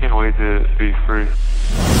 I can't wait to be free.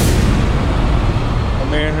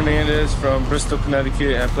 I'm Aaron Hernandez from Bristol,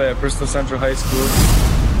 Connecticut. I play at Bristol Central High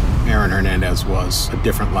School. Aaron Hernandez was a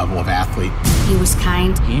different level of athlete. He was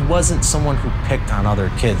kind. He wasn't someone who picked on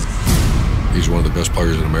other kids. He's one of the best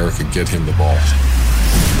players in America. Get him the ball.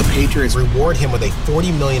 The Patriots reward him with a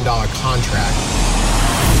 $40 million contract.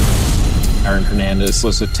 Aaron Hernandez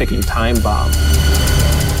was a ticking time bomb.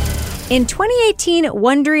 In 2018,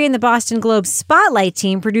 Wondery and the Boston Globe Spotlight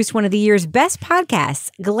team produced one of the year's best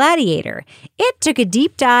podcasts, Gladiator. It took a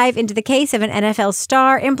deep dive into the case of an NFL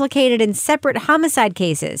star implicated in separate homicide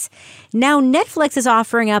cases. Now Netflix is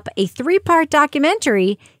offering up a 3-part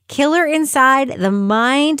documentary, Killer Inside the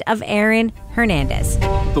Mind of Aaron Hernandez.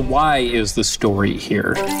 The why is the story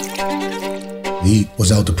here. He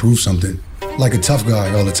was out to prove something. like a tough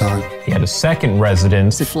guy all the time. He had a second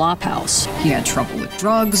residence. The Flophouse. He had trouble with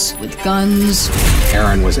drugs, with guns.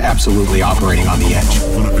 Aaron was absolutely operating on the edge.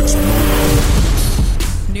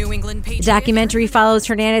 New England The documentary follows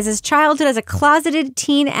Hernandez's childhood as a closeted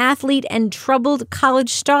teen athlete and troubled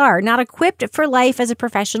college star, not equipped for life as a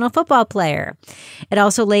professional football player. It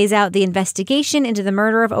also lays out the investigation into the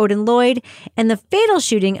murder of Odin Lloyd and the fatal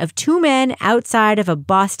shooting of 2 men outside of a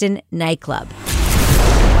Boston nightclub.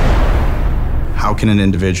 How can an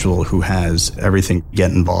individual who has everything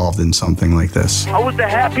get involved in something like this? I was the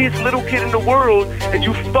happiest little kid in the world, and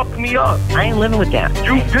you fucked me up. I ain't living with that.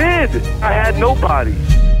 You did. I had nobody.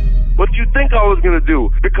 What do you think I was going to do?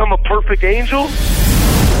 Become a perfect angel?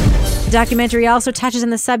 The documentary also touches on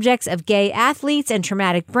the subjects of gay athletes and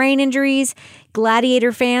traumatic brain injuries.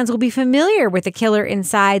 Gladiator fans will be familiar with The Killer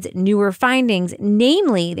Inside's newer findings,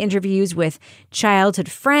 namely the interviews with childhood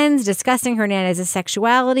friends discussing Hernandez's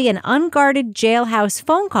sexuality and unguarded jailhouse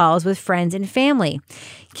phone calls with friends and family.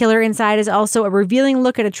 Killer Inside is also a revealing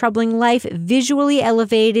look at a troubling life, visually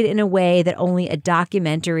elevated in a way that only a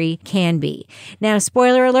documentary can be. Now,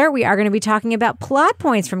 spoiler alert, we are going to be talking about plot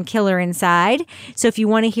points from Killer Inside. So if you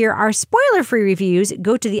want to hear our spoiler-free reviews,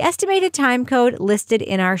 go to the estimated time code listed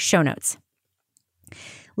in our show notes.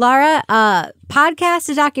 Laura, podcast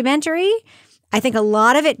to documentary, I think a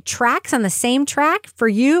lot of it tracks on the same track. For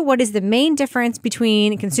you, what is the main difference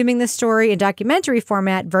between consuming this story in documentary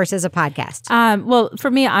format versus a podcast? Well, for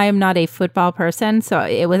me, I am not a football person, so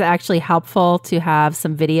it was actually helpful to have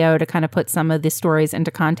some video to kind of put some of the stories into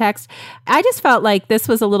context. I just felt like this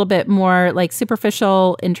was a little bit more like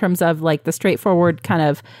superficial in terms of like the straightforward kind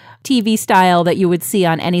of TV style that you would see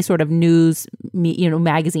on any sort of news,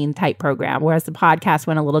 magazine type program, whereas the podcast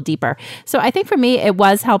went a little deeper. So I think for me, it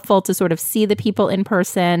was helpful to sort of see the people in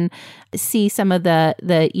person, see some of the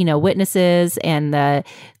witnesses and the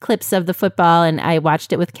clips of the football. And I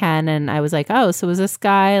watched it with Ken and I was like, oh, so was this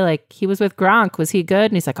guy, like he was with Gronk, was he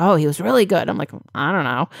good? And he's like, oh, he was really good. I'm like, I don't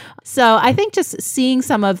know. So I think just seeing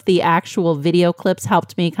some of the actual video clips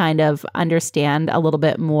helped me kind of understand a little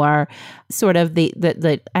bit more sort of the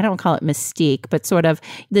I don't call it mystique, but sort of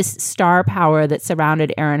this star power that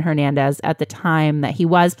surrounded Aaron Hernandez at the time that he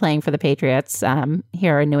was playing for the Patriots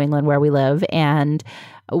here in New England where we live. And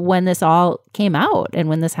when this all came out and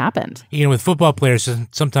when this happened. With football players,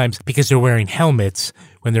 sometimes because they're wearing helmets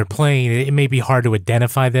when they're playing, it may be hard to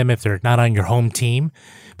identify them if they're not on your home team.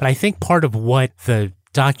 But I think part of what the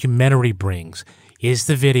documentary brings is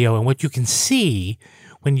the video and what you can see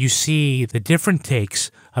when you see the different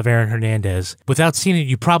takes of Aaron Hernandez. Without seeing it,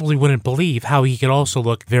 you probably wouldn't believe how he could also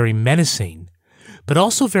look very menacing, but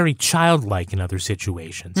also very childlike in other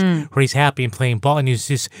situations where he's happy and playing ball and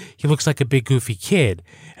he looks like a big goofy kid.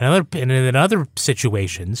 And in other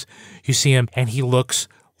situations, you see him and he looks,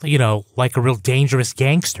 like a real dangerous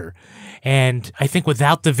gangster. And I think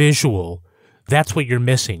without the visual, that's what you're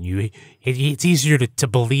missing. It's easier to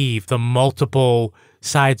believe the multiple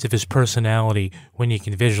sides of his personality when you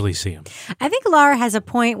can visually see him. I think Laura has a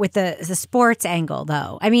point with the sports angle,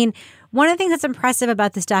 though. I mean, one of the things that's impressive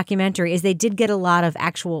about this documentary is they did get a lot of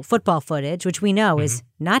actual football footage, which we know is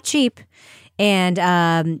not cheap, and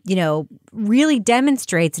really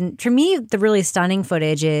demonstrates. And for me, the really stunning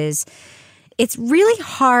footage is it's really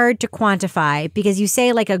hard to quantify because you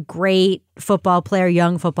say like a great football player,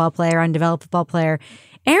 young football player, undeveloped football player.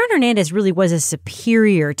 Aaron Hernandez really was a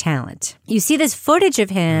superior talent. You see this footage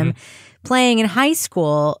of him playing in high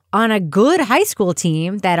school on a good high school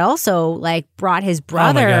team that also brought his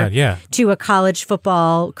brother to a college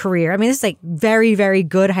football career. I mean, this is very, very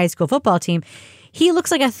good high school football team. He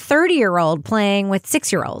looks like a 30-year-old playing with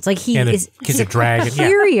 6-year-olds. He's a dragon.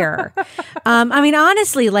 Superior. I mean,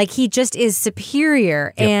 honestly, he just is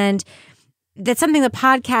superior. Yep. And that's something the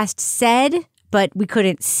podcast said, but we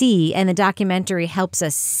couldn't see, and the documentary helps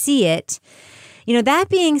us see it. That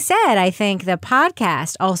being said, I think the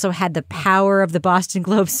podcast also had the power of the Boston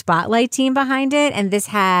Globe Spotlight team behind it, and this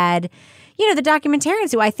had, the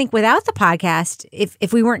documentarians who I think without the podcast,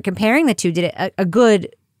 if we weren't comparing the two, did a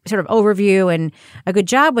good sort of overview and a good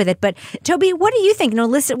job with it. But Toby, what do you think?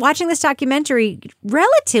 Watching this documentary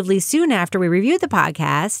relatively soon after we reviewed the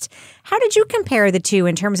podcast, how did you compare the two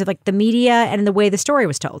in terms of the media and the way the story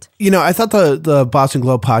was told? I thought the Boston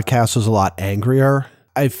Globe podcast was a lot angrier.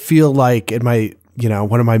 I feel like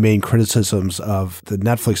one of my main criticisms of the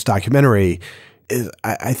Netflix documentary is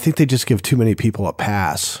I think they just give too many people a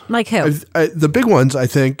pass. Like who? The big ones, I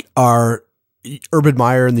think, are Urban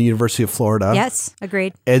Meyer and the University of Florida. Yes,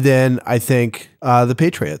 agreed. And then I think the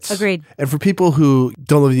Patriots. Agreed. And for people who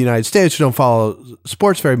don't live in the United States, who don't follow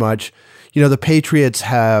sports very much, the Patriots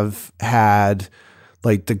have had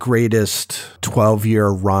like the greatest 12-year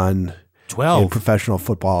run 12 in professional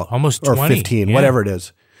football, almost or 20, 15, yeah. whatever it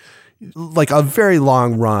is. Like a very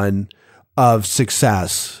long run of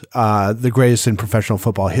success, the greatest in professional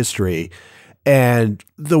football history. And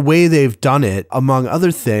the way they've done it, among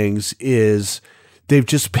other things, is they've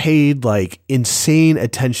just paid like insane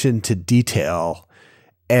attention to detail,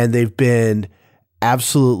 and they've been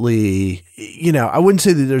absolutely, I wouldn't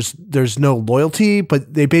say that there's no loyalty,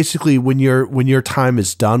 but they basically, when your time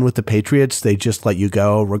is done with the Patriots, they just let you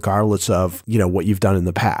go regardless of, what you've done in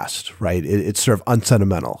the past, right? It's sort of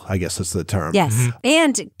unsentimental, I guess that's the term. Yes.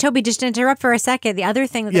 And Toby, just to interrupt for a second, the other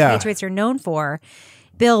thing that the Patriots are known for,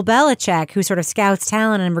 Bill Belichick, who sort of scouts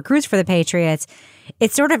talent and recruits for the Patriots,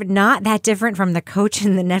 it's sort of not that different from the coach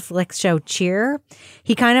in the Netflix show Cheer.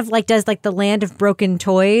 He kind of like does like the land of broken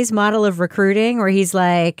toys model of recruiting, where he's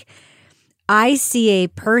like, I see a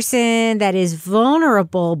person that is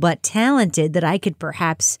vulnerable but talented that I could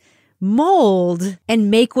perhaps mold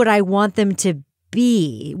and make what I want them to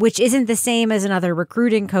be, which isn't the same as another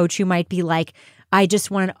recruiting coach who might be like, I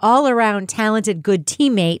just want an all-around talented, good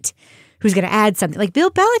teammate who's going to add something. Like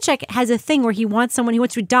Bill Belichick has a thing where he wants someone he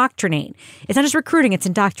wants to indoctrinate. It's not just recruiting, it's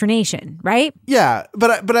indoctrination, right? Yeah,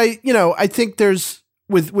 but I think there's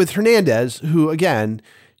with Hernandez, who again,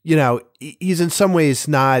 he's in some ways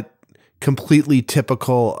not completely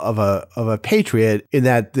typical of a Patriot in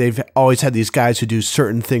that they've always had these guys who do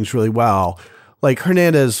certain things really well. Like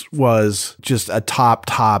Hernandez was just a top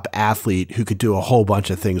athlete who could do a whole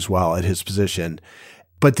bunch of things well at his position.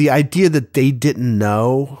 But the idea that they didn't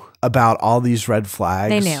know about all these red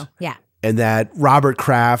flags. They knew, yeah. And that Robert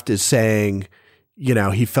Kraft is saying,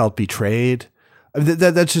 he felt betrayed.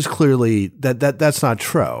 That's just clearly, that's not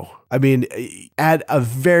true. I mean, at a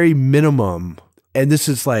very minimum, and this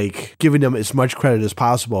is like giving him as much credit as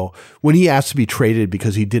possible, when he asked to be traded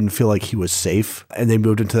because he didn't feel like he was safe and they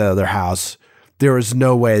moved into that other house, there was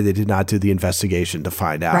no way they did not do the investigation to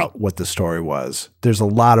find out what the story was. There's a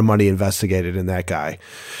lot of money investigated in that guy.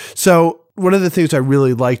 So one of the things I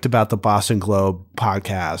really liked about the Boston Globe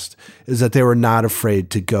podcast is that they were not afraid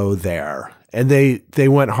to go there. And they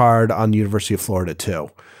went hard on the University of Florida too.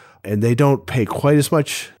 And they don't pay quite as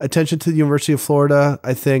much attention to the University of Florida,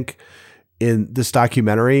 I think, in this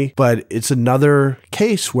documentary. But it's another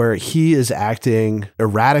case where he is acting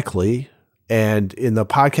erratically. And in the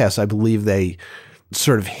podcast, I believe they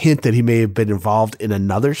sort of hint that he may have been involved in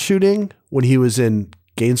another shooting when he was in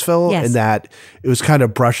Gainesville, and that it was kind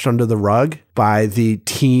of brushed under the rug by the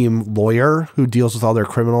team lawyer who deals with all their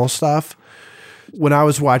criminal stuff. When I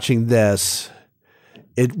was watching this,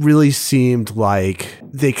 it really seemed like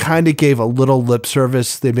they kind of gave a little lip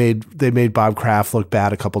service. They made Bob Kraft look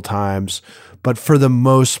bad a couple times, but for the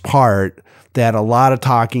most part, they had a lot of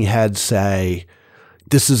talking heads say,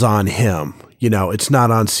 this is on him. It's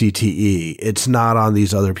not on CTE. It's not on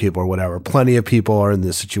these other people or whatever. Plenty of people are in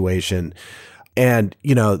this situation. And,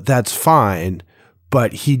 that's fine.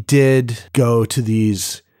 But he did go to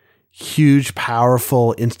these huge,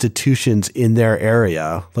 powerful institutions in their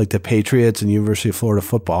area, like the Patriots and University of Florida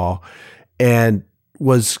football, and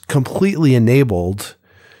was completely enabled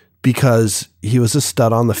because he was a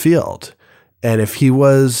stud on the field. And if he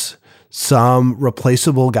was some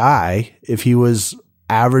replaceable guy, if he was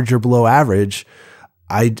average or below average,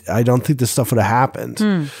 I don't think this stuff would have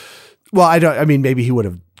happened. Well, I mean, maybe he would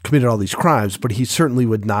have committed all these crimes, but he certainly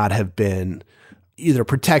would not have been either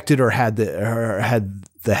protected or had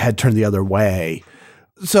the head turned the other way.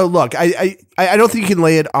 So look, I don't think you can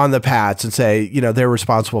lay it on the Pats and say, they're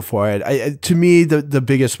responsible for it. To me, the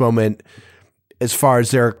biggest moment as far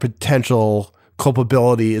as their potential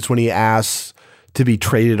culpability is when he asks to be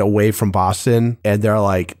traded away from Boston, and they're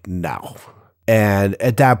like, no. And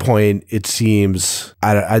at that point, it seems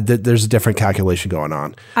there's a different calculation going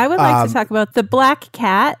on. I would like to talk about the black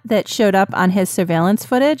cat that showed up on his surveillance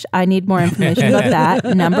footage. I need more information about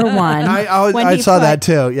that. Number one. I saw that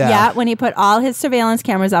too. Yeah. Yeah. When he put all his surveillance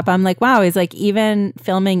cameras up, I'm like, wow, he's like even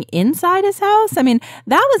filming inside his house. I mean,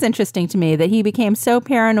 that was interesting to me that he became so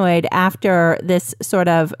paranoid after this sort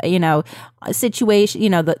of,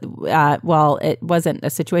 situation, well, it wasn't a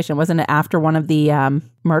situation. Wasn't it after one of the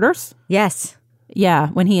murders? Yes. Yeah,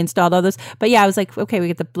 when he installed all those. But yeah, I was like, okay, we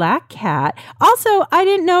get the black cat. Also, I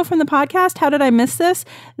didn't know from the podcast, how did I miss this?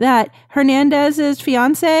 That Hernandez's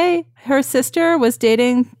fiance, her sister, was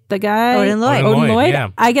dating the guy. Odin Lloyd. Yeah.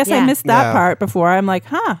 I guess I missed that part before. I'm like,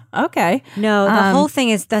 okay. No, the whole thing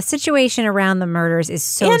is the situation around the murders is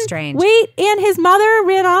so strange. Wait, and his mother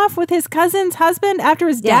ran off with his cousin's husband after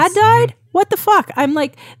his dad died? What the fuck? I'm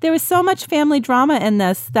like, there was so much family drama in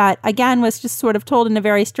this that, again, was just sort of told in a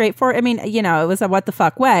very straightforward, I mean, it was a what the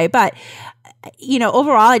fuck way, but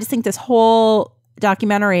overall, I just think this whole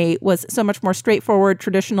documentary was so much more straightforward,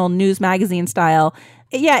 traditional news magazine style.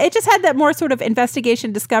 Yeah, it just had that more sort of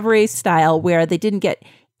investigation discovery style where they didn't get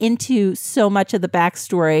into so much of the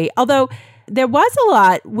backstory. Although there was a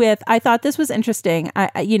lot I thought this was interesting.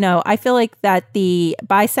 I feel like that the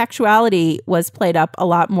bisexuality was played up a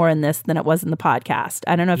lot more in this than it was in the podcast.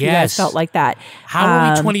 I don't know if you guys felt like that. How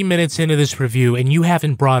are we 20 minutes into this review and you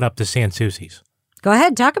haven't brought up the Sansusis? Go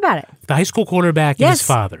ahead, talk about it. The high school quarterback and his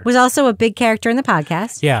father. Was also a big character in the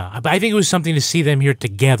podcast. Yeah, but I think it was something to see them here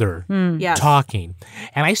together talking.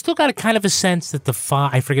 And I still got a kind of a sense that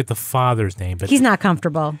I forget the father's name, but he's not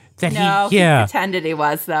comfortable. He pretended he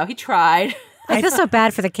was, though. He tried. I feel so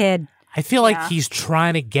bad for the kid. I feel like he's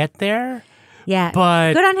trying to get there. Yeah,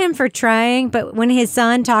 but good on him for trying. But when his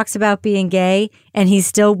son talks about being gay and he's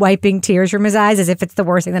still wiping tears from his eyes as if it's the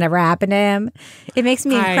worst thing that ever happened to him, it makes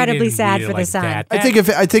me incredibly sad for the son. I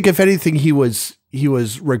think if anything, he was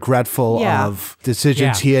regretful of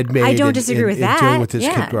decisions he had made. I don't disagree with that. Dealing with his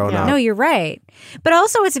kid growing up. No, you're right. But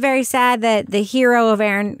also, it's very sad that the hero of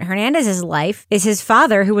Aaron Hernandez's life is his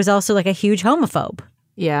father, who was also like a huge homophobe.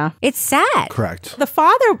 Yeah. It's sad. Correct. The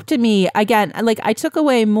father, to me, again, like I took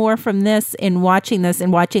away more from this in watching this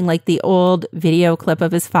and watching like the old video clip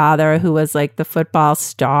of his father, who was like the football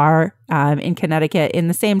star in Connecticut in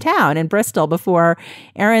the same town in Bristol before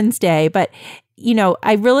Aaron's day. But,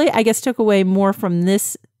 I guess took away more from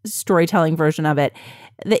this storytelling version of it.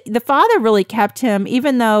 The father really kept him,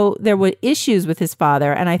 even though there were issues with his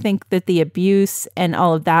father. And I think that the abuse and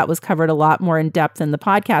all of that was covered a lot more in depth in the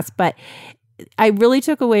podcast. But I really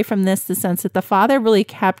took away from this the sense that the father really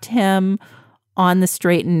kept him on the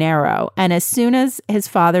straight and narrow. And as soon as his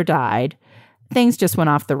father died, things just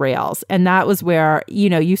went off the rails. And that was where,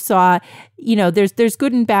 you saw, there's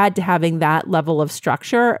good and bad to having that level of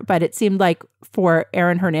structure. But it seemed like for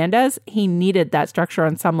Aaron Hernandez, he needed that structure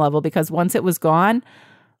on some level, because once it was gone,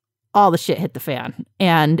 all the shit hit the fan.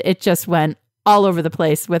 And it just went all over the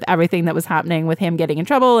place with everything that was happening with him getting in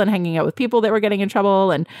trouble and hanging out with people that were getting in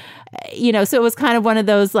trouble. And, so it was kind of one of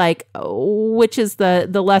those, like, which is the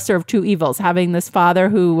lesser of two evils, having this father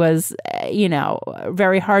who was,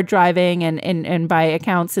 very hard driving and by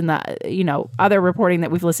accounts in the, other reporting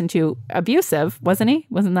that we've listened to, abusive, wasn't he?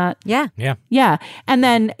 Wasn't that? Yeah. Yeah. Yeah. And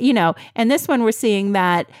then, and this one we're seeing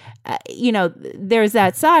that, there's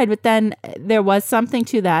that side, but then there was something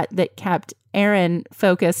to that kept Aaron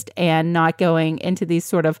focused and not going into these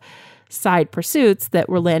sort of side pursuits that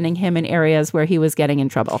were landing him in areas where he was getting in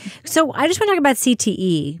trouble. So I just want to talk about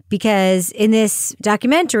CTE, because in this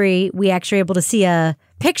documentary, we actually were able to see a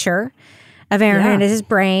picture of Aaron Hernandez's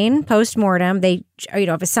brain post-mortem. They,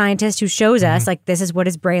 have a scientist who shows us, like, this is what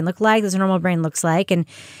his brain looked like, this is what a normal brain looks like. And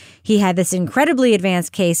he had this incredibly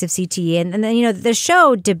advanced case of CTE. And then, the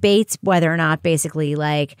show debates whether or not basically,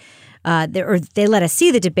 like, or they let us see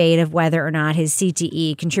the debate of whether or not his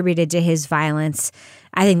CTE contributed to his violence.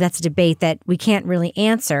 I think that's a debate that we can't really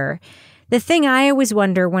answer. The thing I always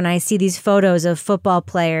wonder when I see these photos of football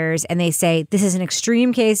players and they say, this is an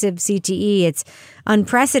extreme case of CTE, it's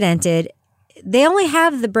unprecedented, they only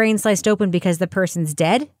have the brain sliced open because the person's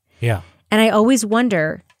dead. Yeah. And I always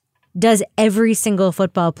wonder, does every single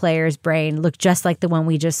football player's brain look just like the one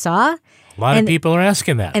we just saw? A lot of people are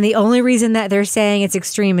asking that. And the only reason that they're saying it's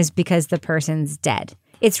extreme is because the person's dead.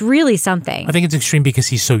 It's really something. I think it's extreme because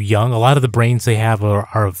he's so young. A lot of the brains they have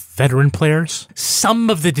are veteran players. Some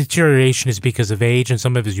of the deterioration is because of age, and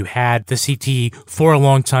some of it is you had the CTE for a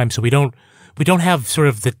long time, so we don't have sort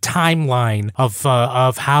of the timeline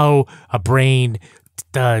of how a brain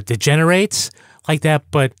degenerates like that.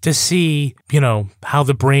 But to see, how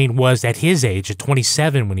the brain was at his age, at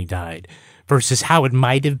 27 when he died, versus how it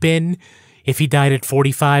might have been if he died at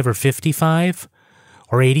 45 or 55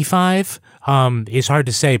 or 85, is hard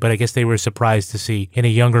to say, but I guess they were surprised to see in a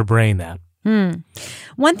younger brain that.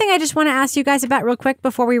 One thing I just want to ask you guys about real quick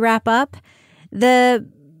before we wrap up, the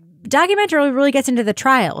documentary really gets into the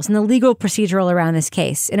trials and the legal procedural around this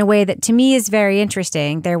case in a way that to me is very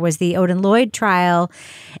interesting. There was the Odin Lloyd trial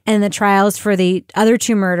and the trials for the other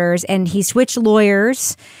two murders, and he switched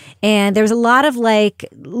lawyers. And there was a lot of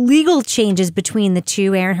legal changes between the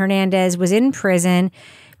two. Aaron Hernandez was in prison,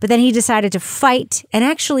 but then he decided to fight and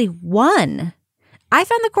actually won. I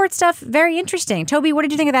found the court stuff very interesting. Toby, what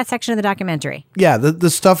did you think of that section of the documentary? Yeah, the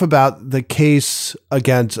stuff about the case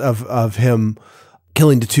against of him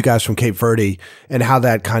killing the two guys from Cape Verde and how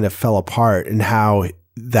that kind of fell apart, and how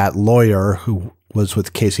that lawyer who was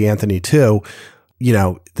with Casey Anthony too,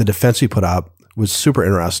 the defense he put up was super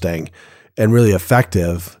interesting and really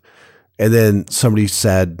effective. And then somebody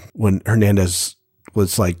said when Hernandez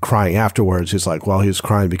was like crying afterwards. He's like, well, he was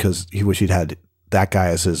crying because he wished he'd had that guy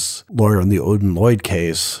as his lawyer in the Odin Lloyd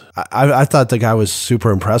case. I thought the guy was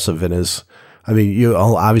super impressive in his, I mean, you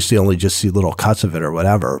obviously only just see little cuts of it or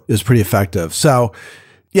whatever. It was pretty effective. So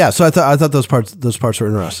yeah, so I thought those parts were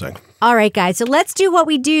interesting. All right, guys. So let's do what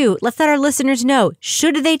we do. Let's let our listeners know.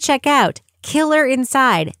 Should they check out Killer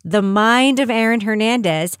Inside: The Mind of Aaron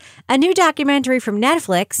Hernandez, a new documentary from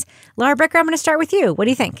Netflix? Laura Bricker, I'm going to start with you. What do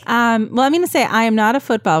you think? Well, I'm going to say I am not a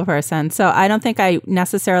football person, so I don't think I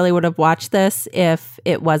necessarily would have watched this if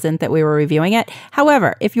it wasn't that we were reviewing it.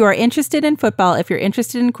 However, if you are interested in football, if you're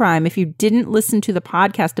interested in crime, if you didn't listen to the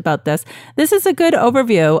podcast about this, this is a good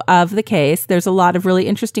overview of the case. There's a lot of really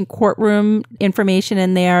interesting courtroom information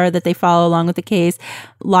in there that they follow along with the case.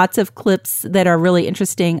 Lots of clips that are really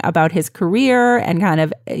interesting about his career and kind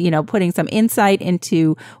of, putting some insight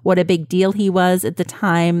into what a big deal he was at the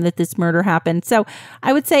time that this murder happened. So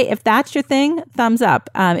I would say if that's your thing, thumbs up.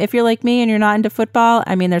 If you're like me and you're not into football,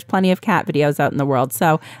 I mean, there's plenty of cat videos out in the world.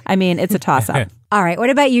 So, I mean, it's a toss-up. All right. What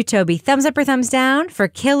about you, Toby? Thumbs up or thumbs down for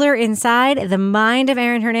Killer Inside: The Mind of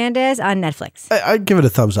Aaron Hernandez on Netflix? I'd give it a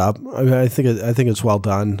thumbs up. I mean, I think it's well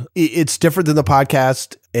done. It's different than the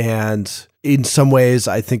podcast, and in some ways,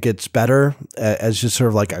 I think it's better as just sort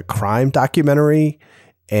of like a crime documentary,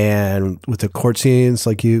 and with the court scenes,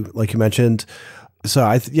 like you mentioned. So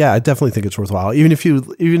I definitely think it's worthwhile. Even if you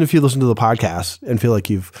listen to the podcast and feel like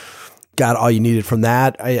you've got all you needed from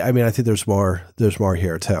that, I mean, I think there's more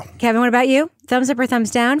here too. Kevin, what about you? Thumbs up or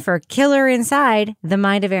thumbs down for Killer Inside: The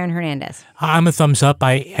Mind of Aaron Hernandez? I'm a thumbs up.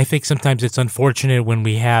 I think sometimes it's unfortunate when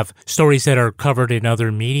we have stories that are covered in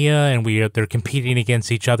other media and they're competing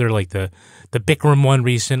against each other, like the Bikram one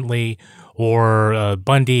recently, or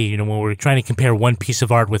Bundy, when we're trying to compare one piece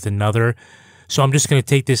of art with another. So I'm just going to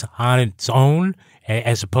take this on its own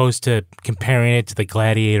as opposed to comparing it to the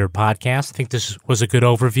Gladiator podcast. I think this was a good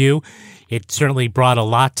overview. It certainly brought a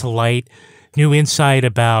lot to light, new insight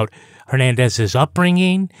about Hernandez's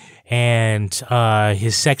upbringing and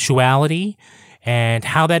his sexuality and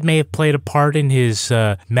how that may have played a part in his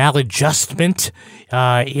maladjustment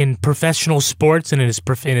in professional sports and in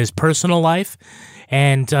his personal life.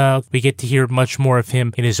 And we get to hear much more of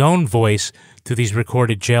him in his own voice through these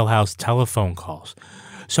recorded jailhouse telephone calls.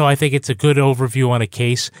 So I think it's a good overview on a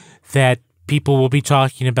case that people will be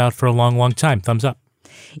talking about for a long, long time. Thumbs up.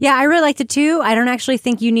 Yeah, I really liked it too. I don't actually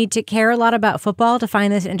think you need to care a lot about football to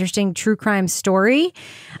find this interesting true crime story.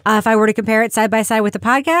 If I were to compare it side by side with the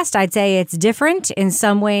podcast, I'd say it's different, in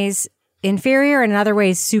some ways inferior, and in other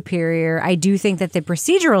ways superior. I do think that the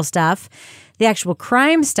procedural stuff, the actual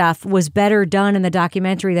crime stuff, was better done in the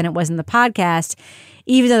documentary than it was in the podcast,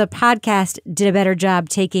 even though the podcast did a better job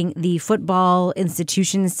taking the football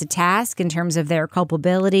institutions to task in terms of their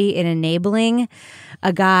culpability in enabling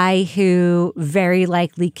a guy who very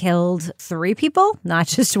likely killed 3 people, not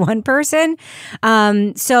just one person.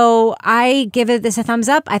 So I give this a thumbs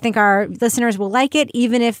up. I think our listeners will like it,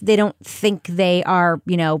 even if they don't think they are,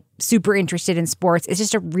 super interested in sports. It's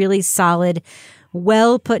just a really solid,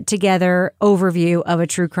 well put together overview of a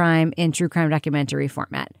true crime in true crime documentary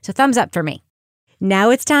format. So thumbs up for me.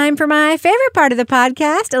 Now it's time for my favorite part of the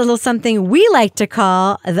podcast, a little something we like to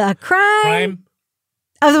call the crime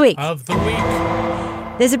of the week.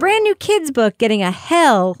 There's a brand new kids book getting a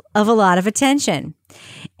hell of a lot of attention.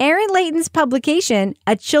 Aaron Layton's publication,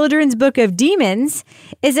 A Children's Book of Demons,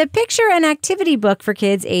 is a picture and activity book for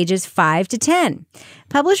kids ages 5 to 10.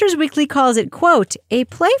 Publishers Weekly calls it, quote, a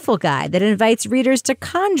playful guide that invites readers to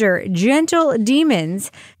conjure gentle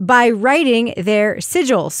demons by writing their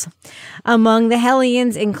sigils. Among the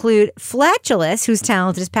hellions include Flatulus, whose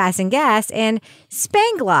talent is passing gas, and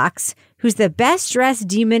Spanglox, who's the best-dressed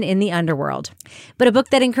demon in the underworld. But a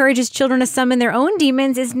book that encourages children to summon their own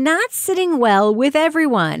demons is not sitting well with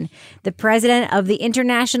everyone. The president of the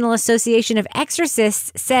International Association of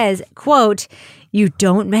Exorcists says, quote, you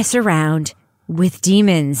don't mess around with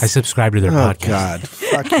demons. I subscribe to their podcast. Oh, God.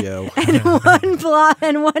 Fuck you.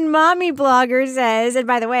 And one mommy blogger says, and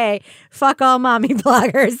by the way, fuck all mommy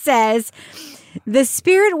bloggers, says, the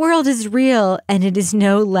spirit world is real and it is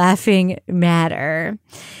no laughing matter.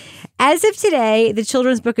 As of today, the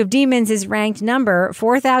Children's Book of Demons is ranked number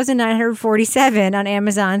 4,947 on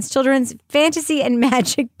Amazon's Children's Fantasy and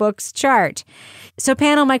Magic Books chart. So,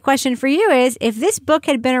 panel, my question for you is, if this book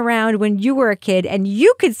had been around when you were a kid and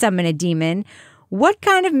you could summon a demon, what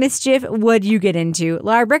kind of mischief would you get into?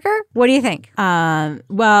 Laura Bricker, what do you think?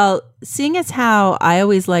 Well, seeing as how I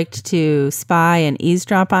always liked to spy and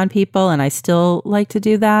eavesdrop on people, and I still like to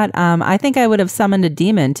do that, I think I would have summoned a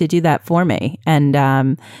demon to do that for me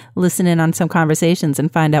and listen in on some conversations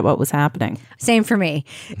and find out what was happening. Same for me.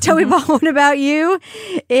 Toby Ball, what about you?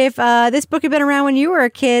 If this book had been around when you were a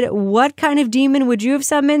kid, what kind of demon would you have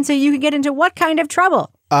summoned so you could get into what kind of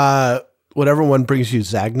trouble? Whatever one brings you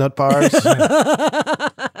Zagnut bars.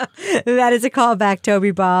 That is a callback,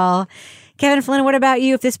 Toby Ball. Kevin Flynn, what about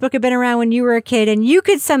you? If this book had been around when you were a kid and you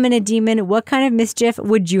could summon a demon, what kind of mischief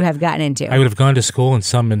would you have gotten into? I would have gone to school and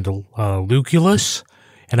summoned Lucullus,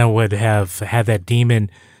 and I would have had that demon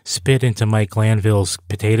spit into Mike Landville's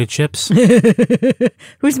potato chips.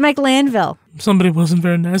 Who's Mike Landville? Somebody wasn't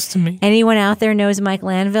very nice to me. Anyone out there knows Mike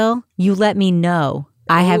Landville? You let me know.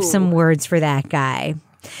 I have some words for that guy.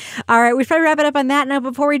 All right, we should probably wrap it up on that note.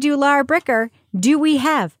 Before we do, Laura Bricker, do we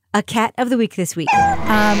have a cat of the week this week? We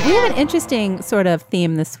have an interesting sort of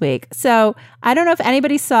theme this week. So I don't know if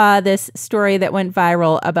anybody saw this story that went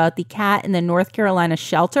viral about the cat in the North Carolina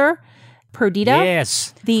shelter, Perdita.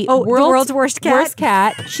 Yes. The world's worst cat. Worst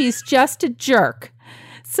cat. She's just a jerk.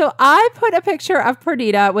 So I put a picture of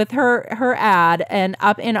Perdita with her ad and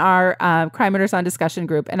up in our Crime Writers on discussion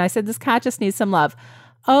group. And I said, this cat just needs some love.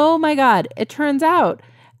 Oh my God. It turns out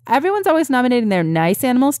everyone's always nominating their nice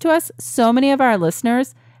animals to us. So many of our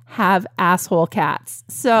listeners have asshole cats.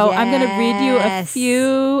 So I'm going to read you a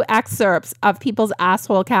few excerpts of people's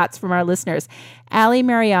asshole cats from our listeners. Allie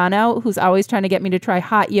Mariano, who's always trying to get me to try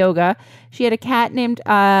hot yoga. She had a cat named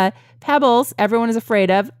Pebbles, everyone is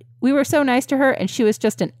afraid of. We were so nice to her, and she was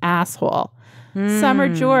just an asshole. Summer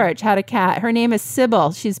George had a cat. Her name is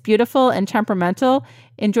Sybil. She's beautiful and temperamental,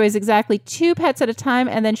 enjoys exactly 2 pets at a time,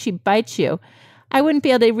 and then she bites you. I wouldn't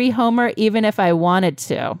be able to rehome her even if I wanted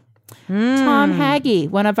to. Tom Haggy,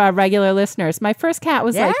 one of our regular listeners. My first cat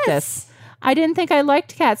was like this. I didn't think I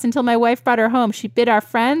liked cats until my wife brought her home. She bit our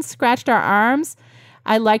friends, scratched our arms.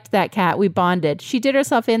 I liked that cat. We bonded. She did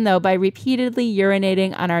herself in, though, by repeatedly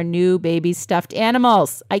urinating on our new baby stuffed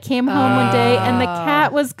animals. I came home one day and the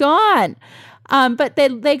cat was gone. But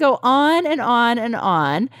they go on and on and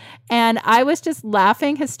on. And I was just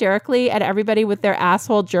laughing hysterically at everybody with their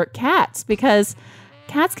asshole jerk cats because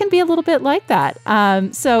cats can be a little bit like that.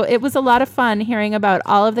 So it was a lot of fun hearing about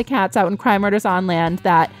all of the cats out in Crime Writers on land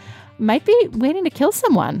that might be waiting to kill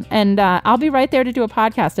someone. And I'll be right there to do a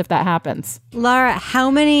podcast if that happens. Laura, how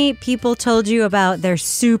many people told you about their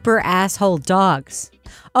super asshole dogs?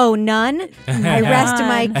 Oh, none? I rest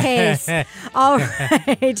my case. All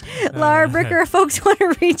right. Laura Bricker, if folks want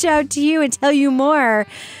to reach out to you and tell you more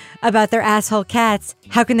about their asshole cats,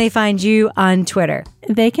 how can they find you on Twitter?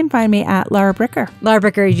 They can find me at Laura Bricker. Laura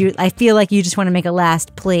Bricker, I feel like you just want to make a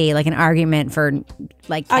last plea, like an argument for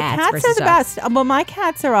like cats cats versus are the dogs. best. Well, my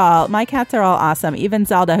cats are all awesome. Even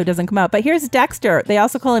Zelda, who doesn't come out. But here's Dexter. They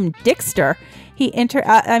also call him Dickster.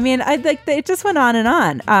 It just went on and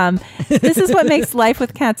on. This is what makes life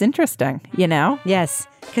with cats interesting, you know? Yes,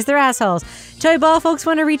 because they're assholes. Toby Ball, folks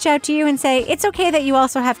want to reach out to you and say, it's okay that you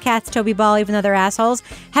also have cats, Toby Ball, even though they're assholes.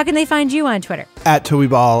 How can they find you on Twitter? At Toby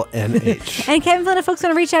Ball NH. And Kevin Flynn, if folks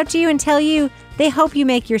want to reach out to you and tell you they hope you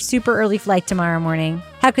make your super early flight tomorrow morning,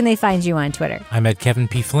 how can they find you on Twitter? I'm at Kevin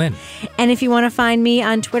P. Flynn. And if you want to find me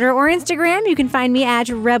on Twitter or Instagram, you can find me at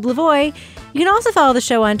Reb Lavoie. You can also follow the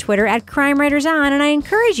show on Twitter at Crime Writers On, and I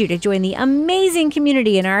encourage you to join the amazing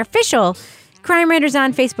community in our official Crime Writers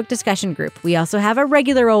On Facebook discussion group. We also have a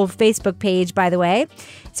regular old Facebook page, by the way.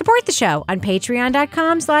 Support the show on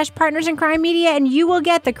patreon.com/Partners in Crime Media, and you will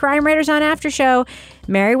get the Crime Writers On After Show,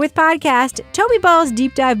 Married with Podcast, Toby Ball's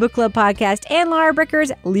Deep Dive Book Club podcast, and Laura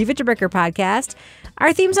Bricker's Leave It to Bricker podcast.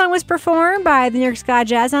 Our theme song was performed by the New York Ska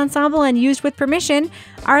Jazz Ensemble and used with permission.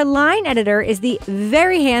 Our line editor is the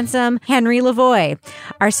very handsome Henry Lavoie.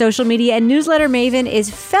 Our social media and newsletter maven is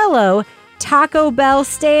fellow Taco Bell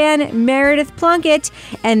stan Meredith Plunkett,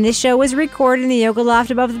 and this show was recorded in the Yoga Loft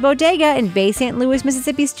above the Bodega in Bay St. Louis,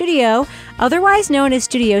 Mississippi studio, otherwise known as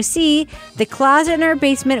Studio C, the closet in our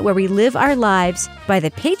basement where we live our lives by the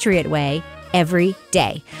Patriot way every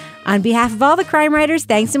day. On behalf of all the crime writers,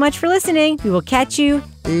 thanks so much for listening. We will catch you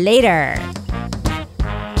later.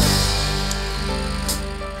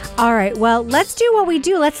 All right, well, let's do what we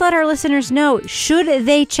do. Let's let our listeners know, should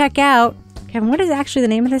they check out, Kevin, what is actually the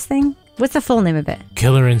name of this thing? What's the full name of it?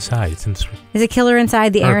 Killer Inside. Is it Killer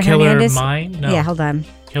Inside, the Aaron Killer Hernandez? Mind? No. Yeah, hold on.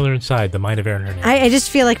 Killer Inside, the Mind of Aaron Hernandez. I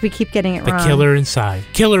just feel like we keep getting it wrong. The Killer Inside.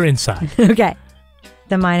 Killer Inside. Okay.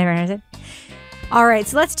 The Mind of Aaron Hernandez. All right,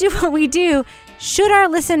 so let's do what we do. Should our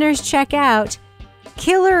listeners check out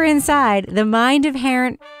Killer Inside, the Mind of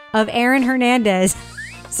of Aaron Hernandez.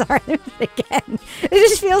 Sorry, again. It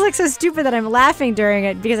just feels like so stupid that I'm laughing during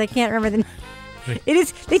it because I can't remember the name. It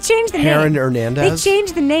is. They changed the name. Aaron Hernandez? They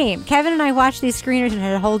changed the name. Kevin and I watched these screeners and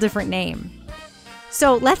had a whole different name.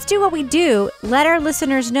 So let's do what we do. Let our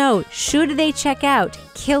listeners know, should they check out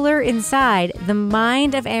Killer Inside, The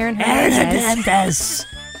Mind of Aaron Hernandez.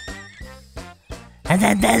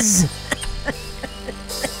 Hernandez.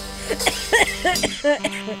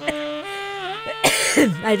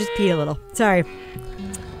 I just peed a little. Sorry.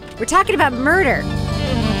 We're talking about murder.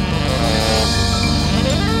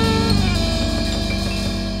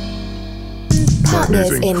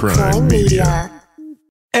 Partners in Crime Media.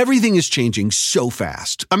 Everything is changing so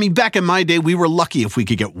fast. I mean, back in my day, we were lucky if we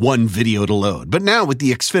could get one video to load. But now with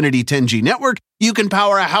the Xfinity 10G network, you can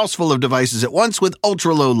power a house full of devices at once with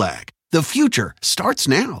ultra-low lag. The future starts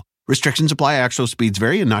now. Restrictions apply. Actual speeds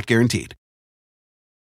vary and not guaranteed.